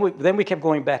 But then we kept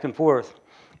going back and forth,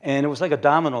 and it was like a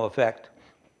domino effect.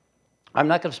 I'm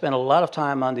not going to spend a lot of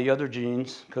time on the other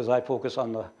genes, because I focus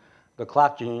on the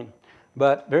clock gene.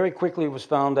 But very quickly it was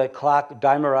found that clock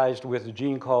dimerized with a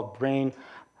gene called brain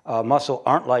muscle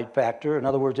Arndt-like factor. In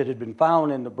other words, it had been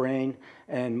found in the brain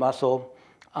and muscle,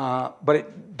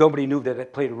 but nobody knew that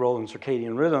it played a role in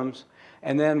circadian rhythms.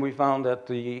 And then we found that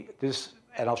this,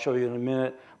 and I'll show you in a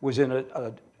minute, was in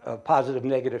a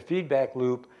positive-negative feedback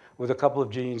loop with a couple of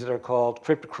genes that are called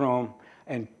cryptochrome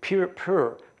and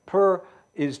PER. PER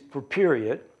is for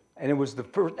period, and it was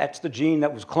that's the gene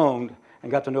that was cloned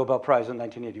and got the Nobel Prize in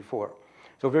 1984.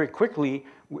 So very quickly,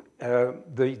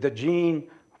 the gene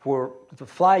for the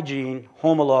fly gene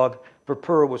homologue for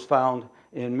PER was found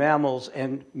in mammals,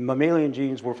 and mammalian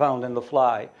genes were found in the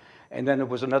fly. And then there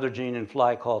was another gene in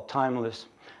fly called timeless.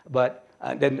 But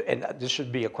and this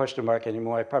should be a question mark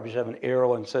anymore. I probably should have an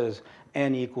arrow and says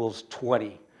N equals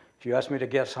 20. If you ask me to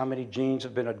guess how many genes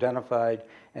have been identified,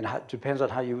 and it depends on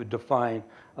how you would define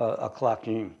a clock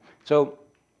gene. So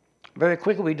very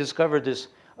quickly we discovered this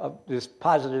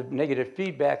positive-negative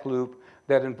feedback loop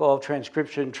that involved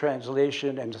transcription,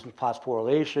 translation, and some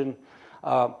phosphorylation.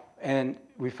 And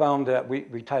we found that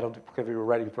we titled it because we were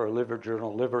writing for a liver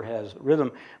journal, Liver Has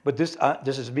Rhythm. But this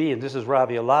is me, and this is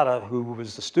Ravi Alata, who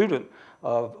was the student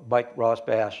of Mike Ross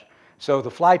Bash. So the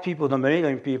fly people and the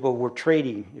mammalian people were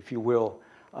trading, if you will,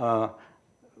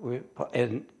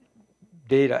 and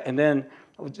data. And then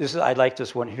I like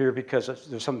this one here because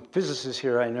there's some physicists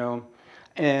here I know.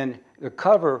 And the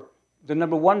cover, the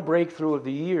 #1 breakthrough of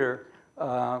the year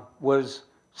was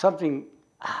something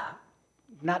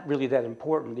not really that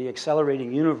important, the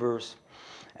accelerating universe.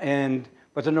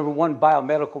 But the #1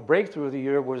 biomedical breakthrough of the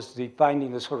year was the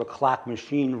finding this sort of clock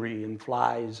machinery in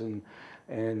flies and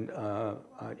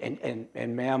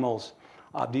mammals.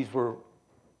 These were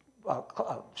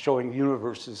showing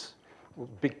universes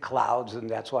with big clouds, and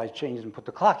that's why I changed and put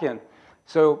the clock in.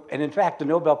 So, and in fact, the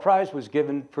Nobel Prize was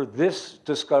given for this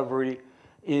discovery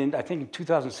in, I think, in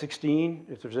 2016.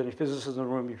 If there's any physicists in the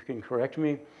room, you can correct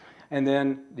me. And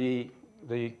then the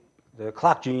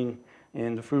clock gene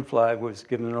in the fruit fly was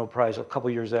given the Nobel Prize a couple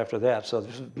years after that. So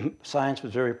science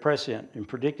was very prescient in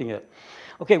predicting it.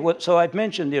 Okay, so I've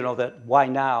mentioned, that why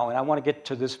now, and I want to get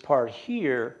to this part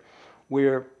here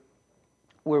where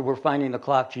we're finding the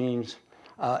clock genes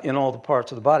in all the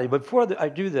parts of the body. But before I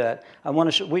do that, I want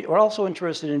to show, we're also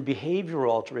interested in behavioral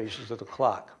alterations of the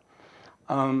clock.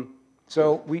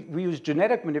 So we use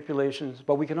genetic manipulations,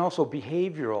 but we can also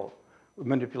behavioral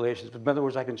manipulations. In other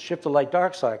words, I can shift the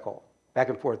light-dark cycle back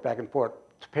and forth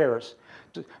to Paris.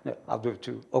 I'll do it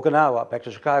to Okinawa, back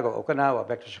to Chicago, Okinawa,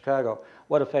 back to Chicago.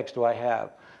 What effects do I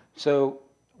have? So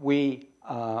we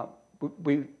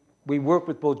we work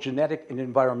with both genetic and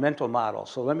environmental models.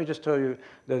 So let me just tell you,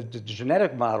 the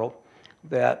genetic model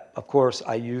that, of course,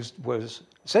 I used was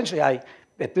essentially,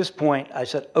 at this point, I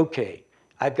said, okay,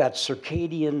 I've got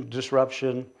circadian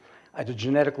disruption at the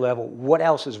genetic level. What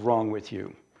else is wrong with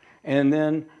you? And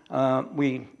then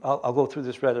I'll go through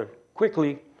this rather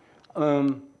quickly.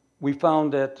 We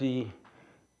found that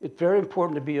it's very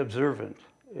important to be observant.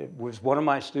 It was one of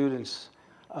my students,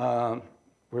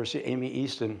 where's she, Amy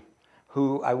Easton,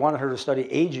 who I wanted her to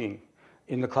study aging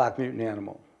in the clock mutant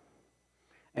animal.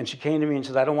 And she came to me and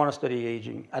said, I don't want to study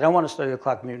aging. I don't want to study the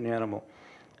clock mutant animal.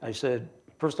 I said,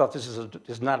 first off, this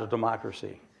is not a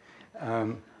democracy.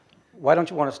 Why don't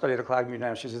you want to study the clock mutant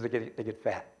animal? She says, they get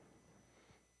fat.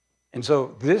 And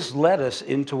so this led us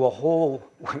into a whole,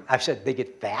 I said, they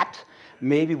get fat?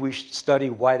 Maybe we should study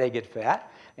why they get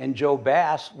fat. And Joe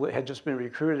Bass had just been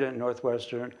recruited at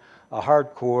Northwestern, a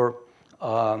hardcore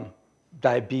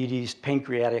diabetes,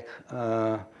 pancreatic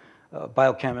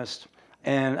biochemist.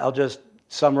 And I'll just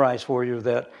summarize for you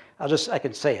that, I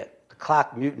can say it. The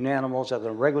clock mutant animals on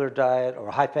a regular diet or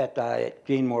a high-fat diet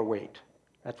gain more weight.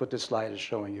 That's what this slide is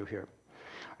showing you here.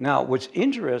 Now, what's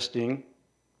interesting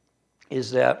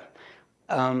is that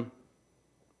I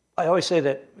always say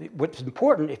that what's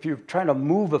important, if you're trying to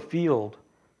move a field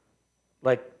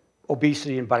like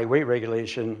obesity and body weight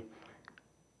regulation,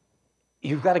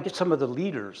 you've got to get some of the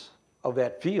leaders of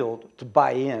that field to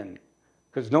buy in,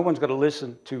 because no one's going to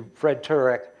listen to Fred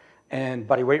Turek and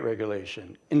body weight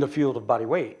regulation in the field of body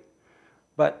weight.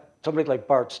 But somebody like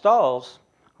Bart Stahls,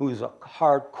 who's a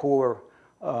hardcore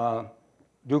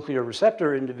nuclear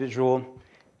receptor individual,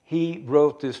 he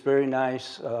wrote this very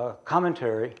nice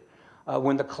commentary.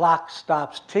 When the clock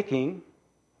stops ticking,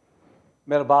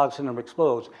 metabolic syndrome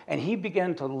explodes. And he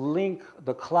began to link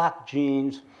the clock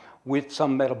genes with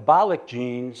some metabolic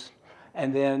genes.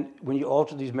 And then when you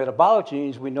alter these metabolic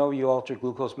genes, we know you alter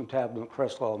glucose metabolism,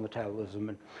 cholesterol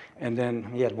metabolism. And then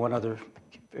he had one other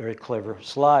very clever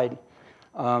slide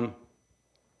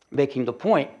making the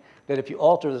point that if you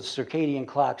alter the circadian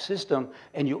clock system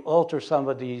and you alter some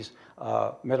of these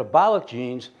metabolic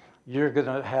genes, you're going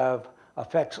to have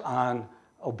effects on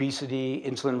obesity,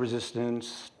 insulin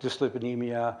resistance,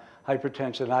 dyslipidemia,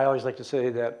 hypertension. I always like to say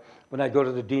that when I go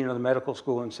to the dean of the medical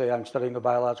school and say I'm studying the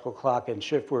biological clock and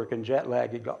shift work and jet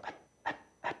lag, he'd go,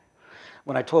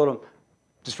 when I told him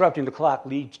disrupting the clock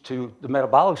leads to the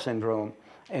metabolic syndrome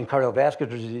and cardiovascular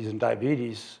disease and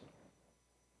diabetes,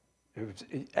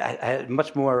 I had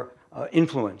much more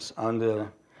influence on the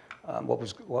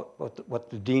what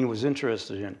the dean was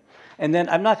interested in. And then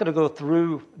I'm not going to go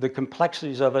through the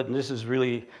complexities of it, and this is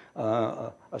really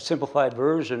a simplified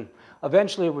version.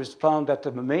 Eventually it was found that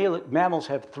the mammals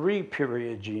have 3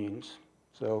 period genes.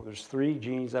 So there's 3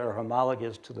 genes that are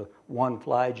homologous to the one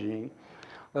fly gene.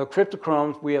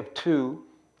 Cryptochromes, we have 2.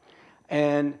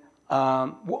 And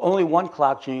only 1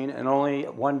 clock gene and only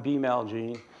 1 female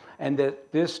gene. And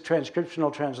that this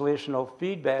transcriptional translational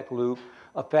feedback loop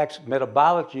affects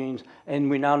metabolic genes, and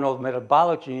we now know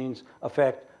metabolic genes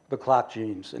affect the clock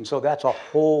genes. And so that's a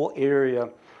whole area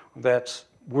that's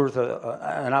worth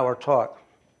an hour talk.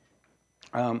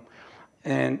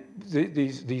 And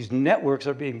these networks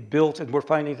are being built, and we're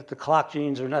finding that the clock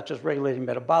genes are not just regulating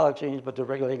metabolic genes, but they're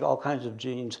regulating all kinds of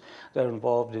genes that are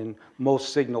involved in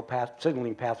most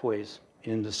signaling pathways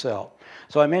in the cell.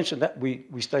 So I mentioned that we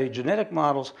study genetic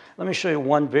models. Let me show you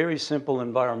one very simple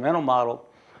environmental model,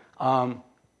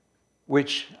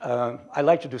 which I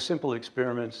like to do simple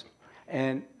experiments.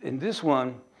 And in this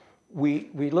one,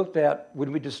 we looked at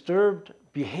when we disturbed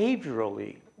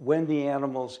behaviorally when the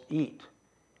animals eat,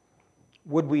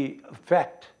 would we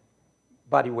affect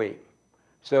body weight?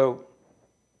 So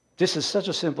this is such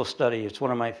a simple study. It's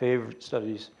one of my favorite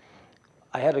studies.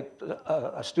 I had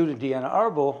a student, Deanna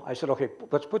Arbel. I said, okay,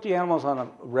 let's put the animals on a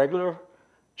regular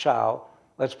chow.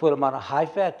 Let's put them on a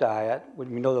high-fat diet,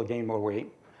 when we know they'll gain more weight.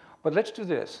 But let's do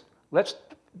this. Let's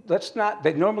not,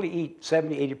 they normally eat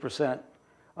 70, 80%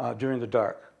 during the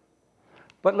dark.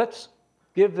 But let's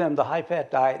give them the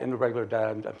high-fat diet and the regular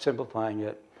diet. I'm simplifying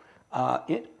it.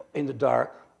 In the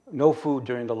dark, no food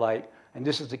during the light. And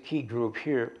this is the key group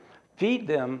here. Feed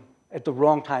them at the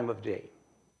wrong time of day.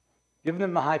 Give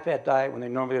them a high-fat diet when they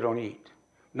normally don't eat.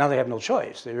 Now they have no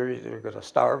choice. They're going to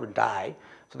starve and die.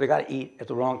 So they got to eat at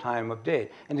the wrong time of day.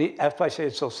 And if I say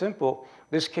it's so simple,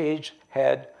 this cage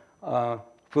had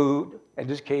food, and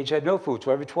this cage had no food.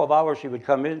 So every 12 hours, she would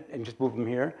come in and just move them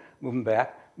here, move them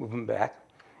back, move them back.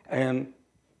 And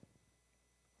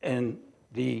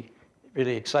the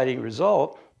really exciting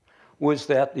result was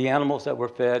that the animals that were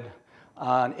fed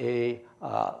on a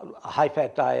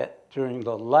high-fat diet during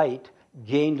the light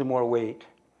gained more weight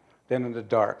than in the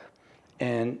dark.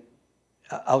 And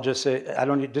I'll just say,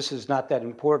 this is not that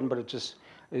important, but it just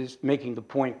is making the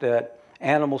point that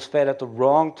animals fed at the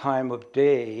wrong time of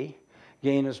day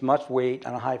gain as much weight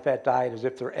on a high-fat diet as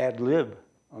if they're ad lib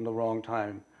on the wrong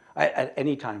time, at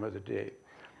any time of the day.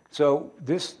 So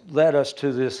this led us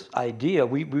to this idea.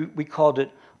 We called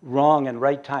it wrong and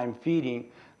right time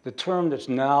feeding. The term that's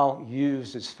now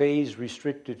used is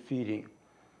phase-restricted feeding.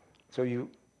 So you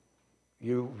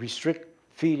restrict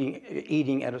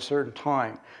eating at a certain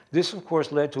time. This, of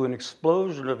course, led to an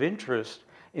explosion of interest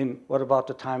in what about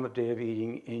the time of day of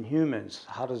eating in humans?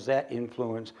 How does that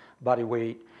influence body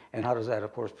weight? And how does that,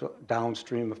 of course,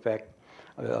 downstream affect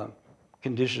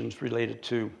conditions related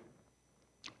to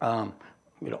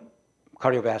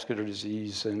cardiovascular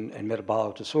disease and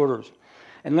metabolic disorders?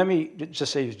 And let me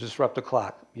just say you disrupt the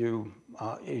clock. You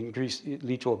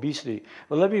lead to obesity.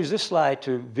 But let me use this slide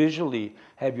to visually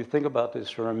have you think about this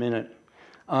for a minute.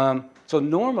 So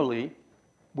normally,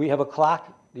 we have a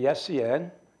clock, the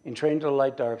SCN, entrained to the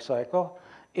light-dark cycle.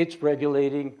 It's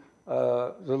regulating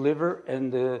the liver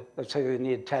and let's say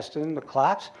the intestine, the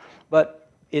clocks, but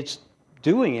it's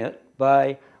doing it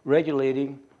by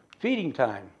regulating feeding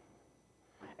time.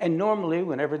 And normally,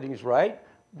 when everything's right,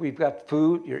 we've got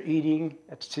food, you're eating,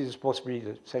 it's supposed to be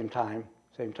the same time,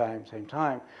 same time, same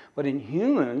time. But in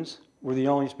humans, we're the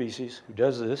only species who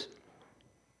does this.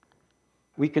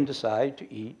 We can decide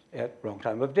to eat at wrong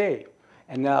time of day.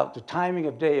 And now the timing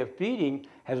of day of feeding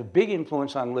has a big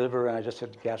influence on liver, and I just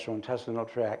said the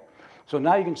gastrointestinal tract. So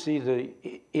now you can see the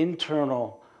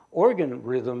internal organ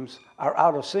rhythms are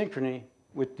out of synchrony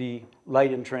with the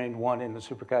light-entrained one in the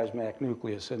suprachiasmatic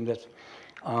nucleus. And that's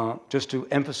just to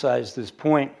emphasize this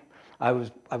point, I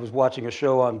was watching a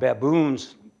show on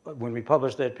baboons when we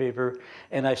published that paper,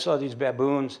 and I saw these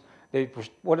baboons.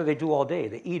 What do they do all day?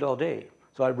 They eat all day.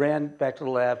 So I ran back to the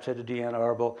lab, said to Deanna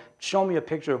Arbel, show me a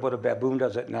picture of what a baboon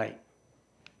does at night.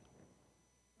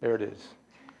 There it is.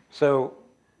 So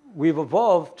we've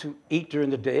evolved to eat during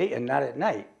the day and not at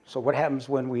night. So what happens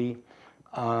when we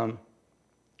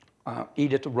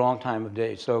eat at the wrong time of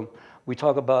day? So we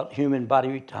talk about human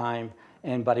body time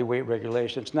and body weight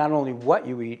regulation. It's not only what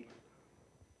you eat,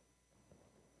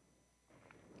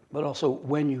 but also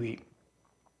when you eat.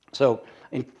 So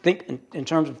in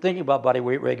terms of thinking about body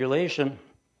weight regulation,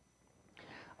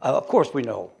 of course we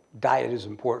know diet is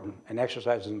important and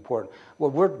exercise is important.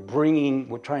 What we're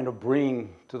trying to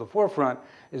bring to the forefront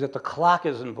is that the clock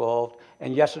is involved.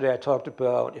 And yesterday I talked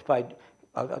about if I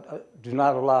do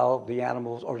not allow the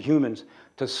animals or humans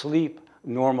to sleep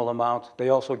normal amounts, they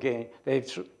also gain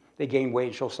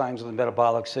weight, show signs of the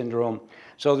metabolic syndrome.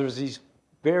 So there's these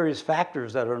various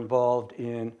factors that are involved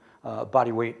in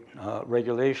body weight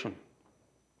regulation.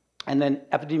 And then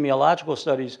epidemiological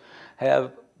studies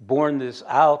have borne this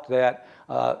out that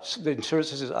the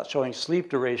insurgency is showing sleep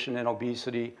duration in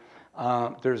obesity.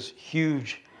 There's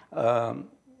huge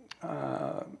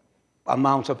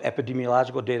amounts of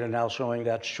epidemiological data now showing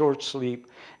that short sleep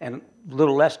and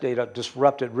little less data,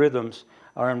 disrupted rhythms,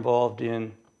 are involved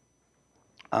in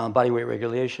body weight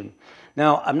regulation.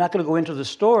 Now, I'm not going to go into the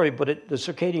story, but the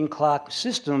circadian clock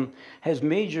system has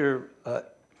major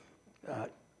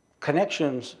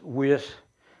connections with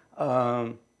NAD,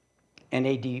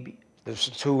 the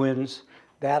sirtuins,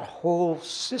 that whole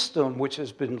system which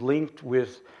has been linked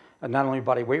with not only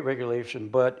body weight regulation,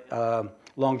 but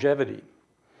longevity.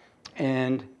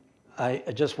 And I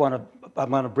want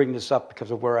to bring this up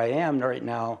because of where I am right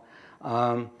now.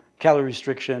 Calorie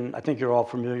restriction, I think you're all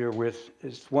familiar with,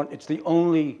 it's the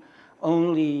only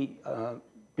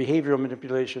behavioral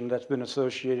manipulation that's been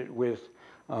associated with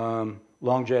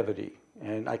longevity.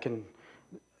 And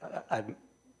I'm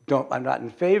not in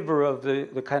favor of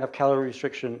the kind of calorie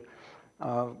restriction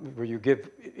where you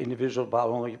give individuals about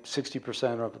only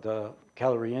 60% of the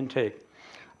calorie intake.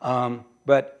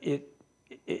 But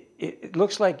it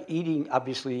looks like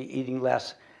eating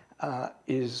less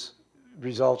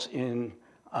results in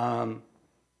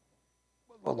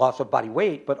loss of body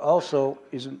weight, but also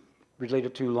isn't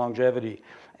related to longevity.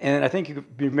 And I think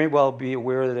you may well be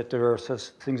aware that there are such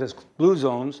things as blue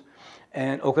zones,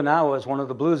 and Okinawa is one of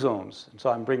the blue zones. And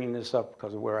so I'm bringing this up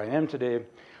because of where I am today.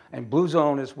 And blue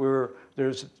zone is where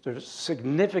there's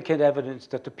significant evidence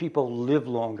that the people live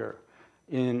longer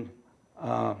in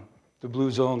the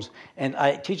blue zones. And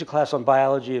I teach a class on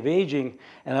biology of aging,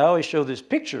 and I always show this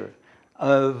picture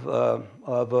of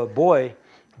a boy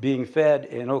being fed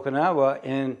in Okinawa,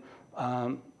 and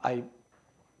I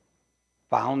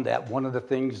found that one of the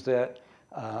things that,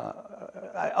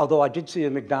 although I did see a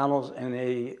McDonald's and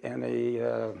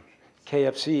a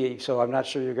KFC, so I'm not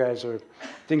sure you guys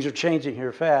things are changing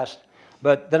here fast,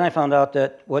 but then I found out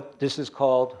that what this is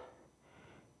called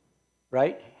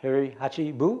right? Hiri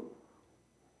Hachi Bu,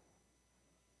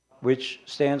 which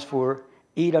stands for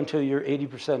eat until you're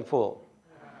 80% full.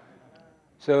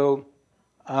 So,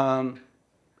 and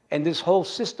this whole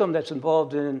system that's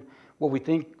involved in what we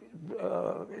think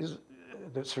is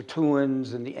the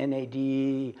sirtuins and the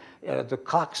NAD, the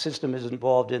clock system is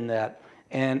involved in that.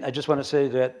 And I just want to say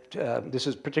that this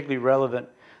is particularly relevant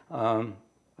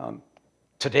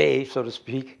today, so to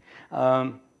speak.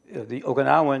 The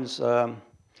Okinawans,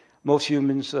 most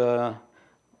humans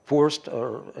forced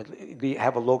or they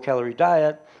have a low-calorie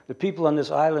diet. The people on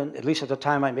this island, at least at the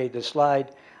time I made this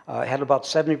slide, had about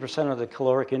 70% of the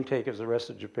caloric intake as the rest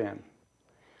of Japan.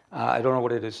 I don't know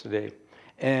what it is today.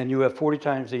 And you have 40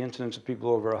 times the incidence of people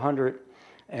over 100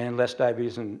 and less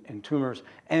diabetes and tumors.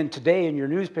 And today in your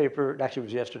newspaper, actually it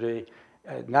was yesterday,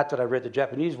 not that I read the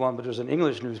Japanese one, but there's an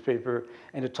English newspaper,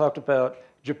 and it talked about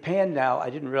Japan now, I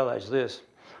didn't realize this,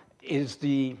 is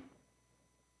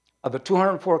of the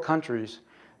 204 countries,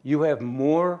 you have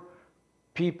more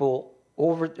people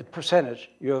over the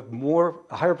percentage, you have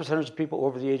a higher percentage of people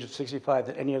over the age of 65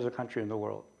 than any other country in the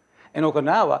world. And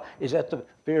Okinawa is at the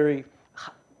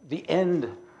end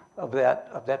of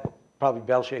that probably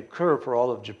bell-shaped curve for all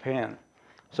of Japan.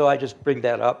 So I just bring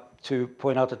that up to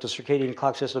point out that the circadian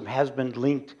clock system has been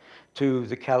linked to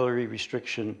the calorie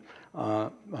restriction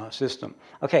system.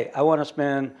 Okay, I want to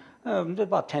spend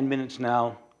about 10 minutes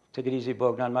now. Take it easy,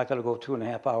 Bogdan. I'm not going to go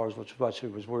 2.5 hours, which is what she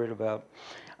was worried about.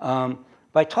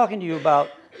 By talking to you about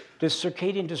this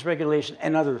circadian dysregulation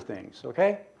and other things,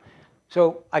 okay?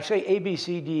 So I say A, B,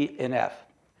 C, D, and F.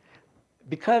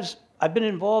 Because I've been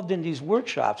involved in these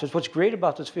workshops, it's what's great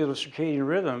about this field of circadian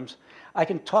rhythms, I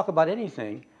can talk about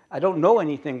anything. I don't know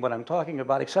anything what I'm talking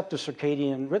about except the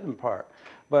circadian rhythm part.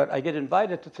 But I get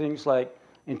invited to things like,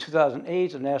 in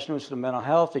 2008, the National Institute of Mental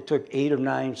Health, they took 8 or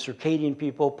 9 circadian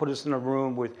people, put us in a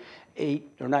room with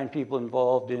 8 or 9 people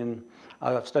involved in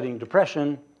studying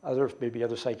depression, maybe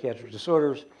other psychiatric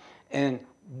disorders, and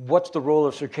what's the role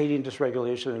of circadian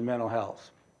dysregulation in mental health.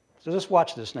 So just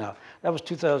watch this now. That was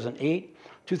 2008.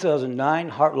 2009,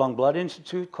 Heart, Lung, Blood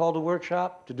Institute called a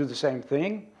workshop to do the same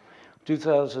thing.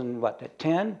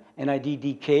 2010,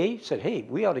 NIDDK said, hey,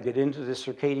 we ought to get into this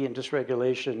circadian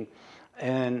dysregulation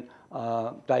and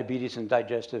diabetes and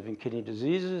digestive and kidney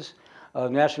diseases.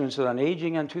 National Institute on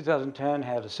Aging in 2010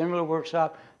 had a similar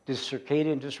workshop, this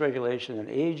circadian dysregulation and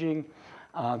aging.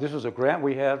 This was a grant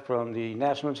we had from the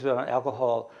National Institute on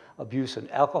Alcohol Abuse and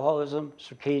Alcoholism,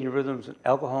 circadian rhythms and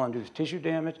alcohol-induced tissue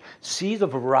damage. See the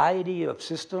variety of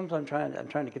systems. I'm trying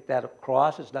to get that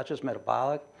across. It's not just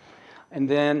metabolic. And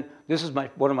then this is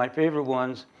one of my favorite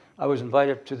ones. I was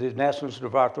invited to the National Institute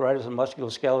of Arthritis and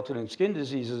Musculoskeletal and Skin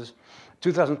Diseases,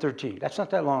 2013. That's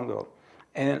not that long ago.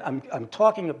 And I'm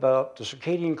talking about the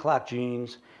circadian clock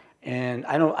genes, and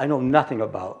I know nothing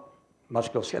about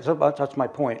musculoskeletal. That's my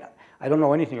point. I don't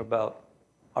know anything about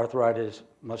arthritis,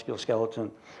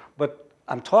 musculoskeletal, but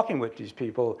I'm talking with these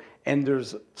people, and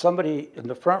there's somebody in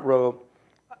the front row.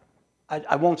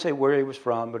 I won't say where he was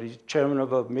from, but he's chairman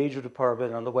of a major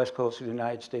department on the west coast of the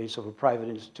United States of a private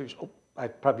institution. Oh, I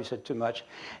probably said too much,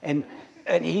 and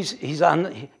he's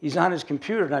on his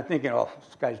computer, and I'm thinking, oh,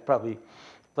 this guy's probably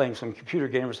playing some computer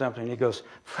game or something. And he goes,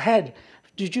 Fred,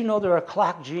 did you know there are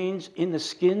clock genes in the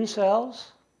skin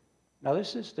cells? Now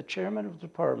this is the chairman of the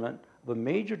department of a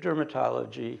major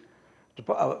dermatology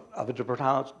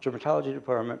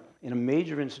department in a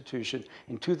major institution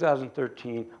in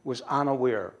 2013 was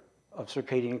unaware of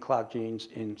circadian clock genes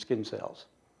in skin cells.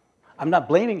 I'm not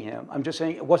blaming him. I'm just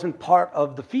saying it wasn't part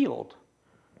of the field.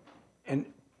 And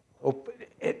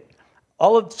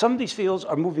some of these fields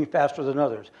are moving faster than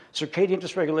others. Circadian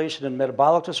dysregulation and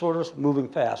metabolic disorders, moving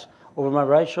fast. Over my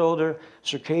right shoulder,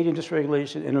 circadian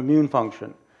dysregulation and immune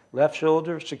function. Left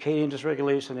shoulder, circadian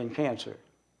dysregulation and cancer.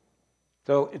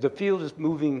 So the field is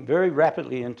moving very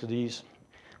rapidly into these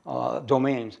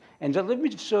domains. And let me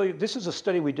just show you, this is a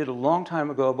study we did a long time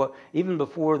ago, but even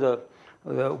before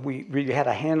we really had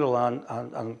a handle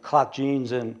on clock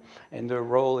genes and their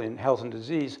role in health and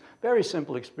disease. Very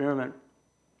simple experiment.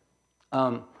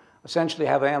 Essentially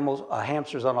have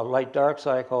hamsters on a light-dark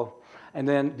cycle, and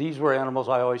then these were animals,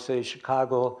 I always say,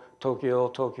 Chicago,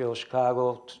 Tokyo,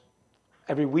 Chicago,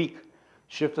 every week,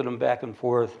 shifted them back and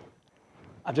forth.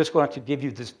 I'm just going to give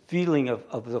you this feeling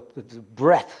of the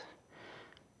breadth.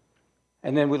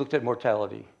 And then we looked at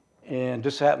mortality. And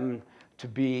this happened to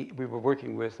be, we were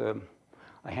working with a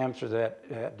hamster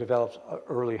that develops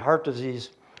early heart disease.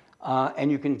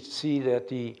 And you can see that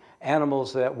the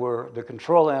animals that were the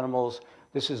control animals,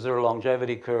 this is their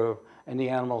longevity curve, and the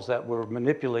animals that were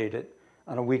manipulated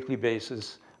on a weekly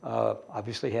basis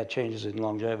obviously had changes in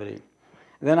longevity.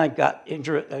 And then I got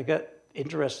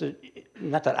interested,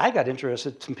 not that I got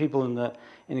interested, some people in the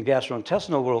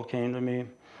gastrointestinal world came to me,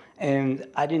 and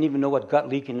I didn't even know what gut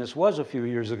leakiness was a few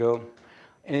years ago.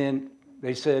 And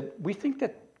they said, we think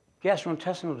that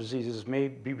gastrointestinal diseases may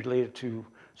be related to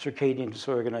circadian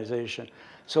disorganization.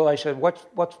 So I said, what's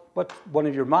one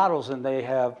of your models? And they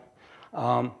have,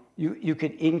 you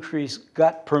could increase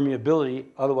gut permeability,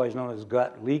 otherwise known as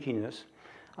gut leakiness,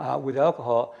 with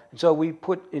alcohol. And so we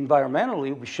put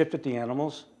environmentally, we shifted the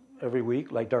animals every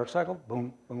week, like dark cycle,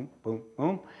 boom, boom, boom,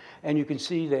 boom. And you can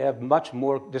see they have much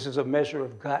more, this is a measure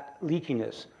of gut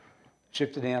leakiness,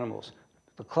 shifted animals.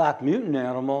 The clock mutant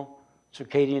animal,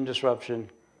 circadian disruption,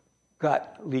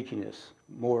 gut leakiness,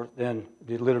 more than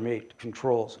the littermate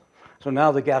controls. So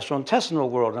now the gastrointestinal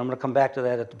world, and I'm going to come back to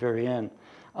that at the very end.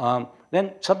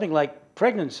 Then something like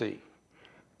pregnancy.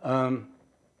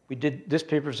 We did, this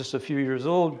paper is just a few years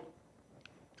old.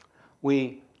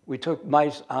 We took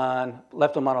mice on,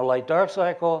 left them on a light dark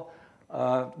cycle.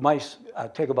 Mice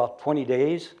take about 20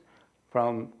 days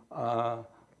from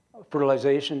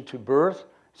fertilization to birth.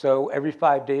 So every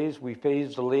 5 days, we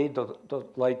phase delayed the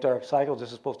light dark cycle. This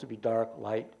is supposed to be dark,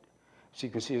 light. So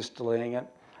you can see us delaying it.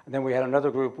 And then we had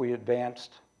another group, we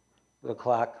advanced the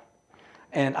clock.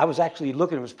 And I was actually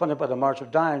looking, it was funded by the March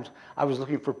of Dimes, I was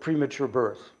looking for premature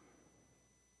birth.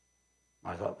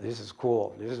 I thought, this is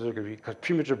cool. This is going to be, because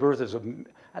premature birth is,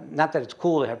 not that it's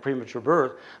cool to have premature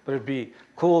birth, but it'd be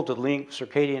cool to link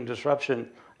circadian disruption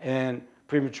and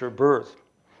premature birth.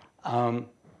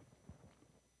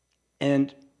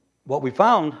 And what we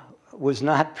found was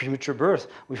not premature birth.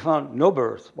 We found no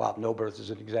birth. Well, no birth is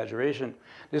an exaggeration.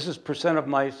 This is percent of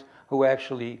mice who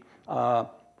actually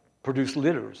produce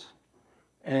litters.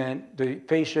 And the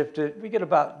phase shifted, we get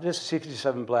about, this is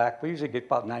C57 black, we usually get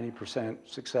about 90%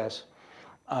 success.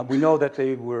 We know that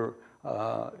they were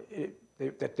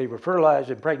fertilized,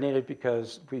 impregnated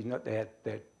because we know they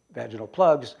had vaginal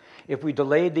plugs. If we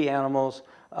delayed the animals,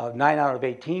 9 out of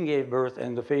 18 gave birth,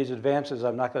 and the phase advances,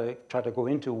 I'm not going to try to go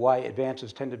into why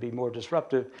advances tend to be more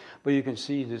disruptive, but you can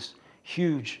see this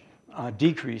huge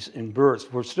decrease in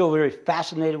births. We're still very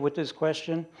fascinated with this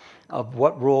question of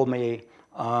what role may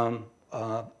the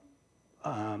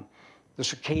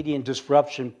circadian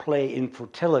disruption play in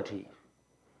fertility.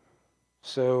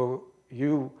 So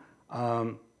you,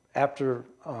 after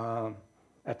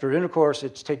intercourse,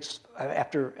 it takes,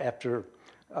 after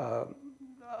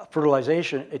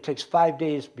fertilization, it takes 5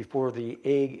 days before the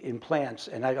egg implants,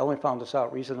 and I only found this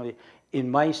out recently, in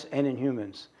mice and in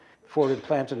humans, before it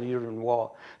implants in the uterine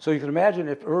wall. So you can imagine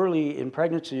if early in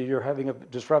pregnancy you're having a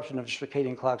disruption of the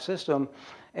circadian clock system,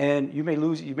 and you may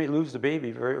lose the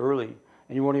baby very early,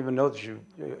 and you won't even know that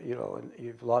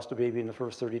you've lost a baby in the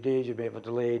first 30 days. You may have a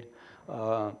delayed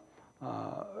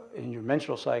in your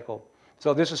menstrual cycle.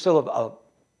 So this is still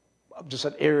just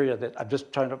an area that I'm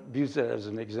just trying to use that as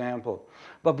an example.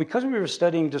 But because we were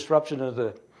studying disruption of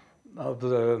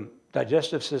the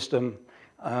digestive system,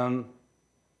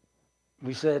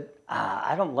 we said,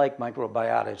 I don't like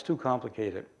microbiota, it's too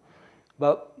complicated.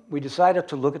 But we decided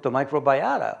to look at the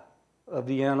microbiota of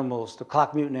the animals, the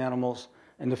clock mutant animals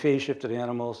and the phase shifted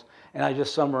animals, and I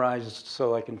just summarized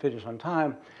so I can finish on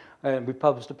time. And we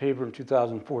published a paper in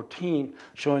 2014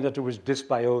 showing that there was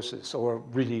dysbiosis, or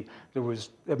really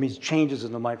that means changes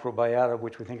in the microbiota,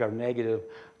 which we think are negative.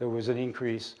 There was an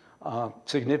increase,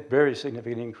 very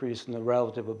significant increase in the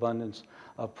relative abundance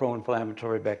of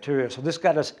pro-inflammatory bacteria. So this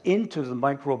got us into the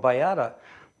microbiota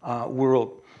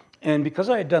world. And because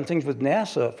I had done things with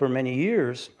NASA for many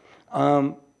years,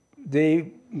 I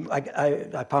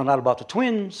found out about the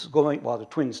twins, the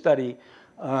twin study,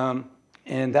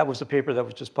 and that was the paper that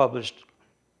was just published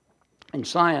in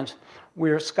Science,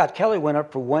 where Scott Kelly went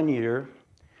up for 1 year,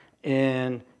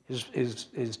 and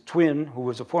his twin, who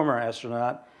was a former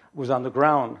astronaut, was on the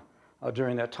ground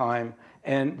during that time.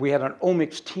 And we had an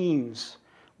omics teams.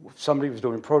 Somebody was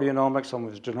doing proteomics, someone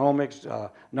was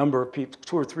genomics, number of people,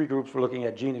 2 or 3 groups were looking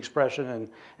at gene expression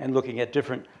and looking at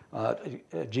different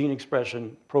gene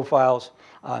expression profiles.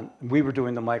 We were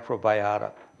doing the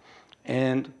microbiota.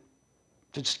 And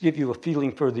to just give you a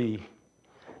feeling for the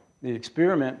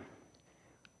experiment,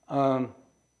 and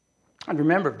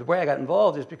remember, the way I got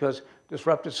involved is because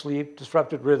disrupted sleep,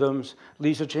 disrupted rhythms,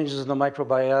 leads to changes in the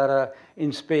microbiota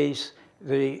in space.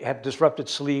 They have disrupted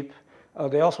sleep.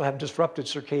 They also have disrupted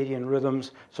circadian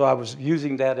rhythms. So I was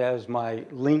using that as my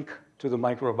link to the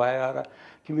microbiota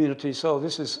community. So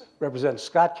this represents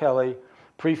Scott Kelly.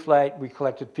 Pre-flight, we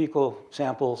collected fecal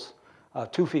samples,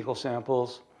 2 fecal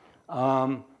samples.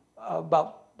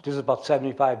 This is about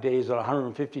 75 days or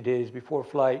 150 days before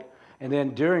flight. And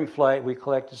then during flight, we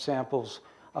collected samples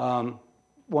 1,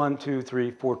 2,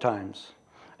 3, 4 times.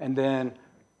 And then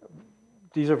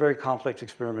these are very complex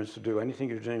experiments to do. Anything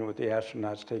you're doing with the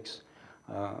astronauts takes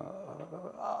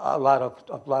a lot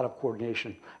of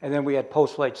coordination. And then we had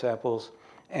post-flight samples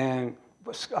and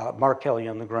Mark Kelly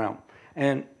on the ground.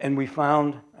 And we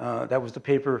found, that was the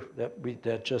paper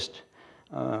that just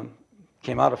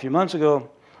came out a few months ago,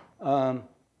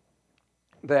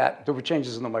 that there were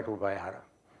changes in the microbiota.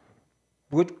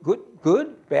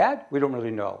 Good, bad? We don't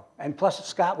really know. And plus,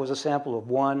 Scott was a sample of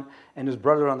one, and his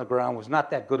brother on the ground was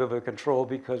not that good of a control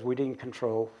because we didn't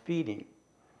control feeding.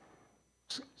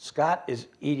 Scott is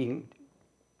eating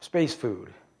space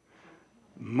food.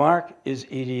 Mark is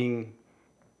eating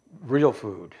real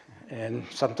food. And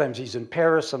sometimes he's in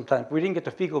Paris, sometimes we didn't get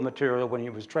the fecal material when he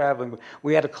was traveling.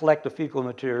 We had to collect the fecal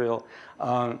material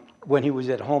when he was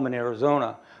at home in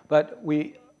Arizona. But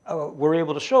we were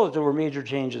able to show that there were major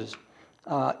changes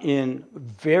in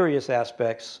various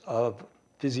aspects of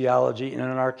physiology, and in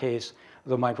our case,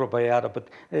 the microbiota. But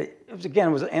it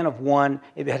was an N of 1.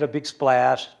 It had a big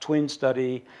splash, twin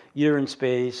study, year in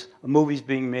space, movies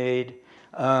being made.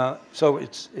 So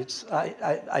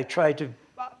I tried to,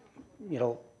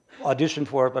 audition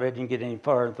for it, but I didn't get any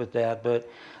far with that. But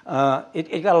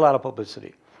it got a lot of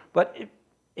publicity. But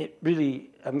it really,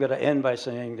 I'm going to end by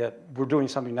saying that we're doing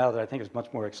something now that I think is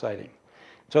much more exciting.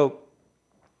 So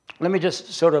let me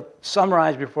just sort of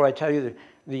summarize before I tell you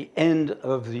the end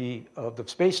of the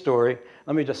space story.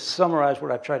 Let me just summarize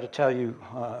what I've tried to tell you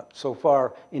so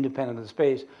far, independent of the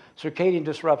space. Circadian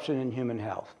disruption in human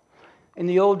health. In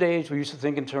the old days, we used to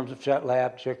think in terms of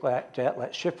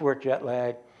shift work, jet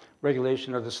lag,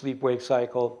 regulation of the sleep-wake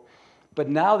cycle. But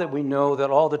now that we know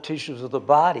that all the tissues of the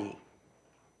body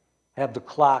have the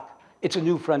clock, it's a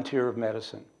new frontier of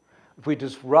medicine. If we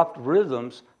disrupt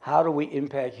rhythms, how do we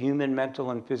impact human mental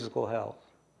and physical health?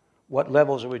 What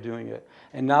levels are we doing it?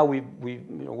 And now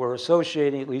we're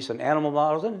associating, at least in animal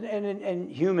models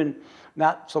and human,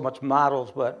 not so much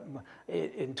models, but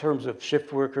in terms of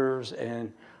shift workers,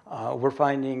 and we're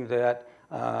finding that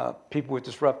people with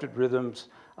disrupted rhythms,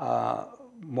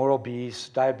 more obese,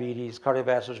 diabetes,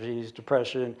 cardiovascular disease,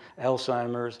 depression,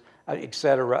 Alzheimer's, et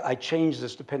cetera. I change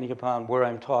this depending upon where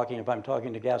I'm talking. If I'm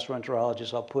talking to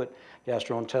gastroenterologists, I'll put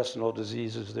gastrointestinal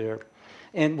diseases there.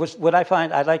 And what I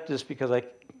find, I like this because I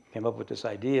came up with this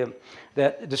idea,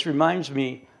 that this reminds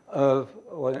me of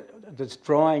this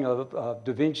drawing of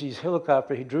Da Vinci's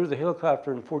helicopter. He drew the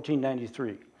helicopter in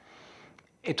 1493.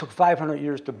 It took 500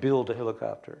 years to build a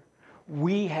helicopter.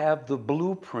 We have the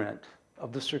blueprint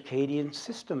of the circadian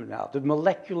system now, the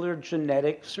molecular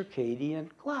genetic circadian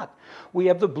clock. We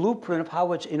have the blueprint of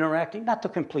how it's interacting, not the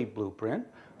complete blueprint,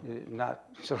 not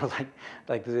sort of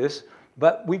like this,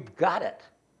 but we've got it.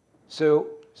 So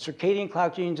circadian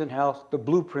clock genes in health, the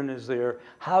blueprint is there.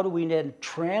 How do we then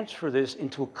transfer this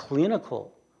into a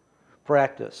clinical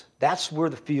practice? That's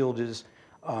where the field is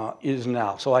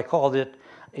now. So I called it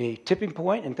a tipping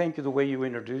point, and thank you the way you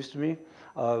introduced me,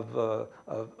 of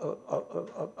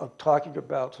talking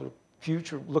about sort of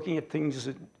future, looking at things,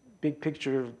 big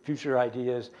picture, future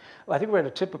ideas. I think we're at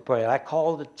a tipping point.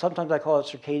 Sometimes I call it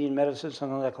circadian medicine,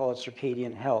 sometimes I call it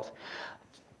circadian health.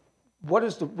 What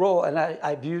is the role, and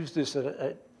I've used this,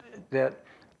 I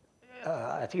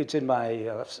think it's in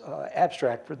my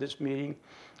abstract for this meeting.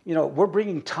 We're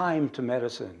bringing time to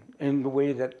medicine in the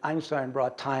way that Einstein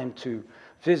brought time to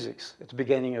physics at the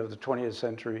beginning of the 20th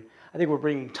century. I think we're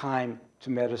bringing time to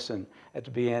medicine at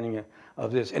the beginning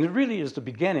of this. And it really is the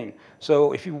beginning.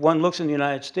 So if one looks in the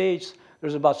United States,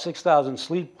 there's about 6,000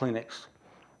 sleep clinics.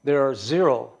 There are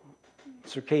 0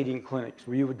 circadian clinics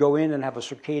where you would go in and have a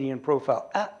circadian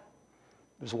profile.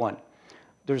 There's one.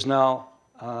 There's now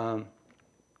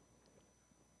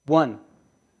 1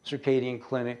 circadian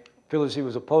clinic. Phyllis, he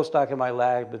was a postdoc in my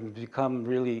lab and become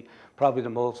really probably the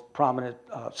most prominent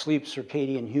sleep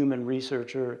circadian human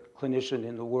researcher, clinician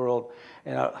in the world.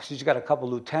 And she's got a couple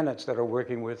lieutenants that are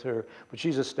working with her, but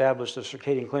she's established a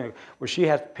circadian clinic where she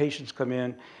has patients come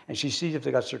in and she sees if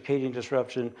they got circadian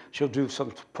disruption. She'll do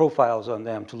some profiles on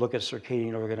them to look at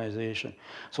circadian organization.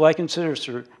 So I consider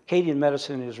circadian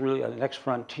medicine is really a next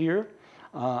frontier,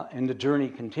 and the journey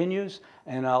continues.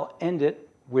 And I'll end it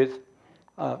with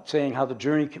saying how the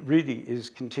journey really is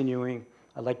continuing.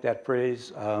 I like that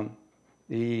phrase.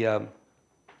 The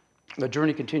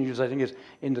journey continues, I think, is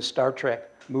in the Star Trek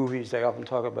movies. They often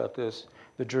talk about this.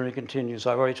 The journey continues.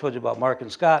 I've already told you about Mark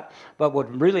and Scott, but what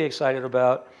I'm really excited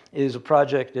about is a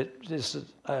project that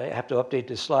I have to update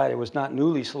this slide. It was not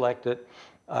newly selected.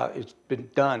 It's been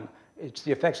done. It's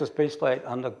the effects of spaceflight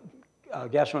on the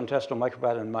gastrointestinal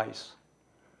microbiota in mice.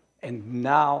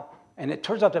 And it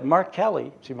turns out that Mark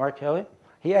Kelly, see Mark Kelly?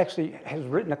 He actually has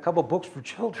written a couple books for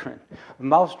children.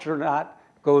 Mouse are not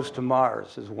goes to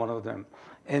Mars is one of them.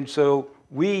 And so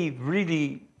we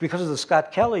really, because of the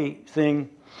Scott Kelly thing,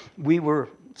 we were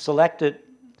selected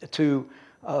to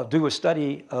do a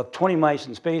study of 20 mice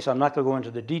in space. I'm not going to go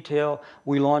into the detail.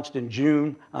 We launched in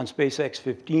June on SpaceX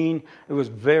 15. It was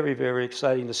very, very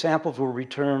exciting. The samples were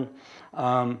returned.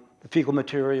 The fecal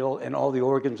material and all the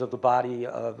organs of the body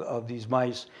of these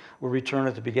mice were returned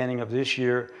at the beginning of this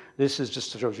year. This is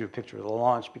just to show you a picture of the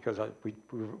launch because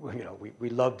we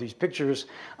love these pictures.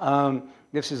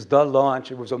 This is the launch.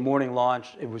 It was a morning launch.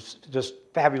 It was just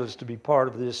fabulous to be part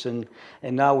of this. And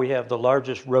now we have the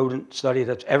largest rodent study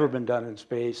that's ever been done in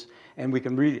space. And we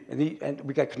can really, and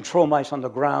we got control mice on the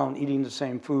ground eating the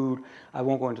same food. I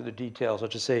won't go into the details. I'll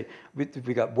just say we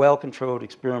got well-controlled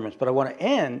experiments. But I want to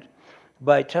end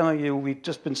by telling you we've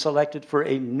just been selected for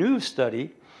a new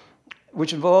study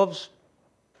which involves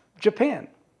Japan.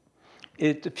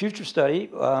 It's a future study.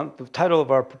 The title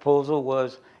of our proposal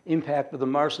was Impact of the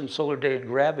Martian Solar Day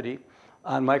Gravity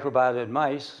on Microbiota in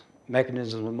Mice,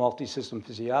 Mechanisms of Multi-System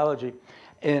Physiology.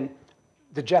 And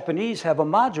the Japanese have a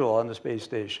module on the space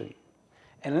station.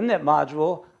 And in that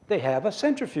module, they have a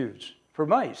centrifuge for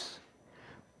mice.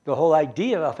 The whole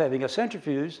idea of having a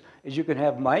centrifuge is you can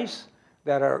have mice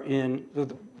that are in,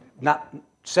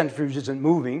 centrifuge isn't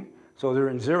moving, so they're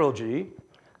in 0G.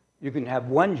 You can have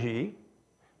 1G,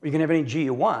 or you can have any G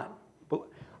you want.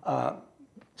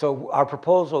 So our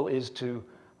proposal is to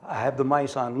have the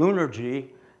mice on lunar G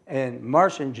and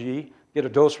Martian G, get a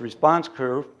dose-response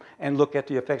curve, and look at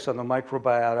the effects on the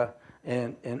microbiota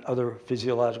and other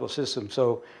physiological systems.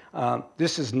 So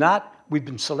this is not, we've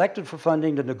been selected for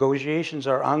funding. The negotiations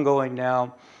are ongoing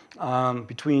now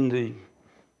between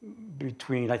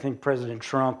I think President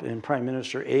Trump and Prime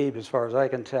Minister Abe, as far as I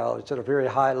can tell. It's at a very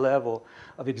high level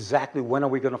of exactly when are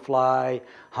we going to fly,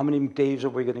 how many days are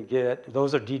we going to get.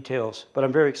 Those are details, but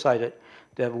I'm very excited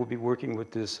that we'll be working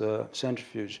with this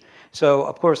centrifuge. So,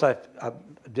 of course, I've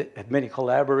had many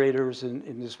collaborators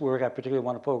in this work. I particularly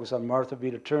want to focus on Martha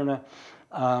Vita-Turna.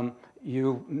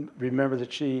 You remember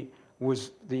that she was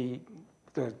the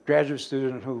graduate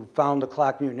student who found the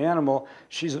clock mutant animal.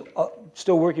 She's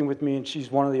still working with me, and she's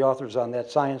one of the authors on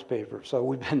that science paper. So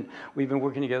we've been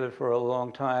working together for a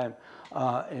long time.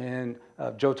 And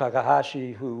Joe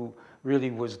Takahashi, who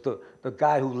really was the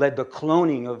guy who led the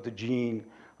cloning of the gene.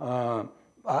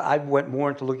 I went more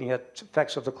into looking at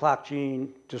effects of the clock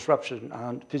gene disruption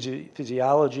on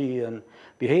physiology and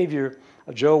behavior.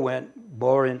 Joe went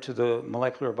more into the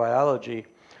molecular biology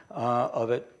of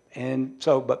it. And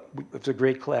so, but it's a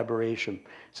great collaboration.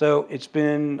 So it's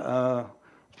been an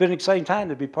exciting time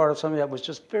to be part of something that was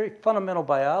just very fundamental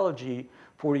biology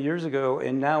 40 years ago,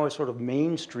 and now is sort of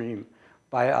mainstream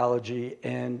biology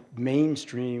and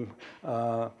mainstream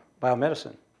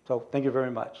biomedicine. So thank you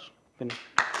very much.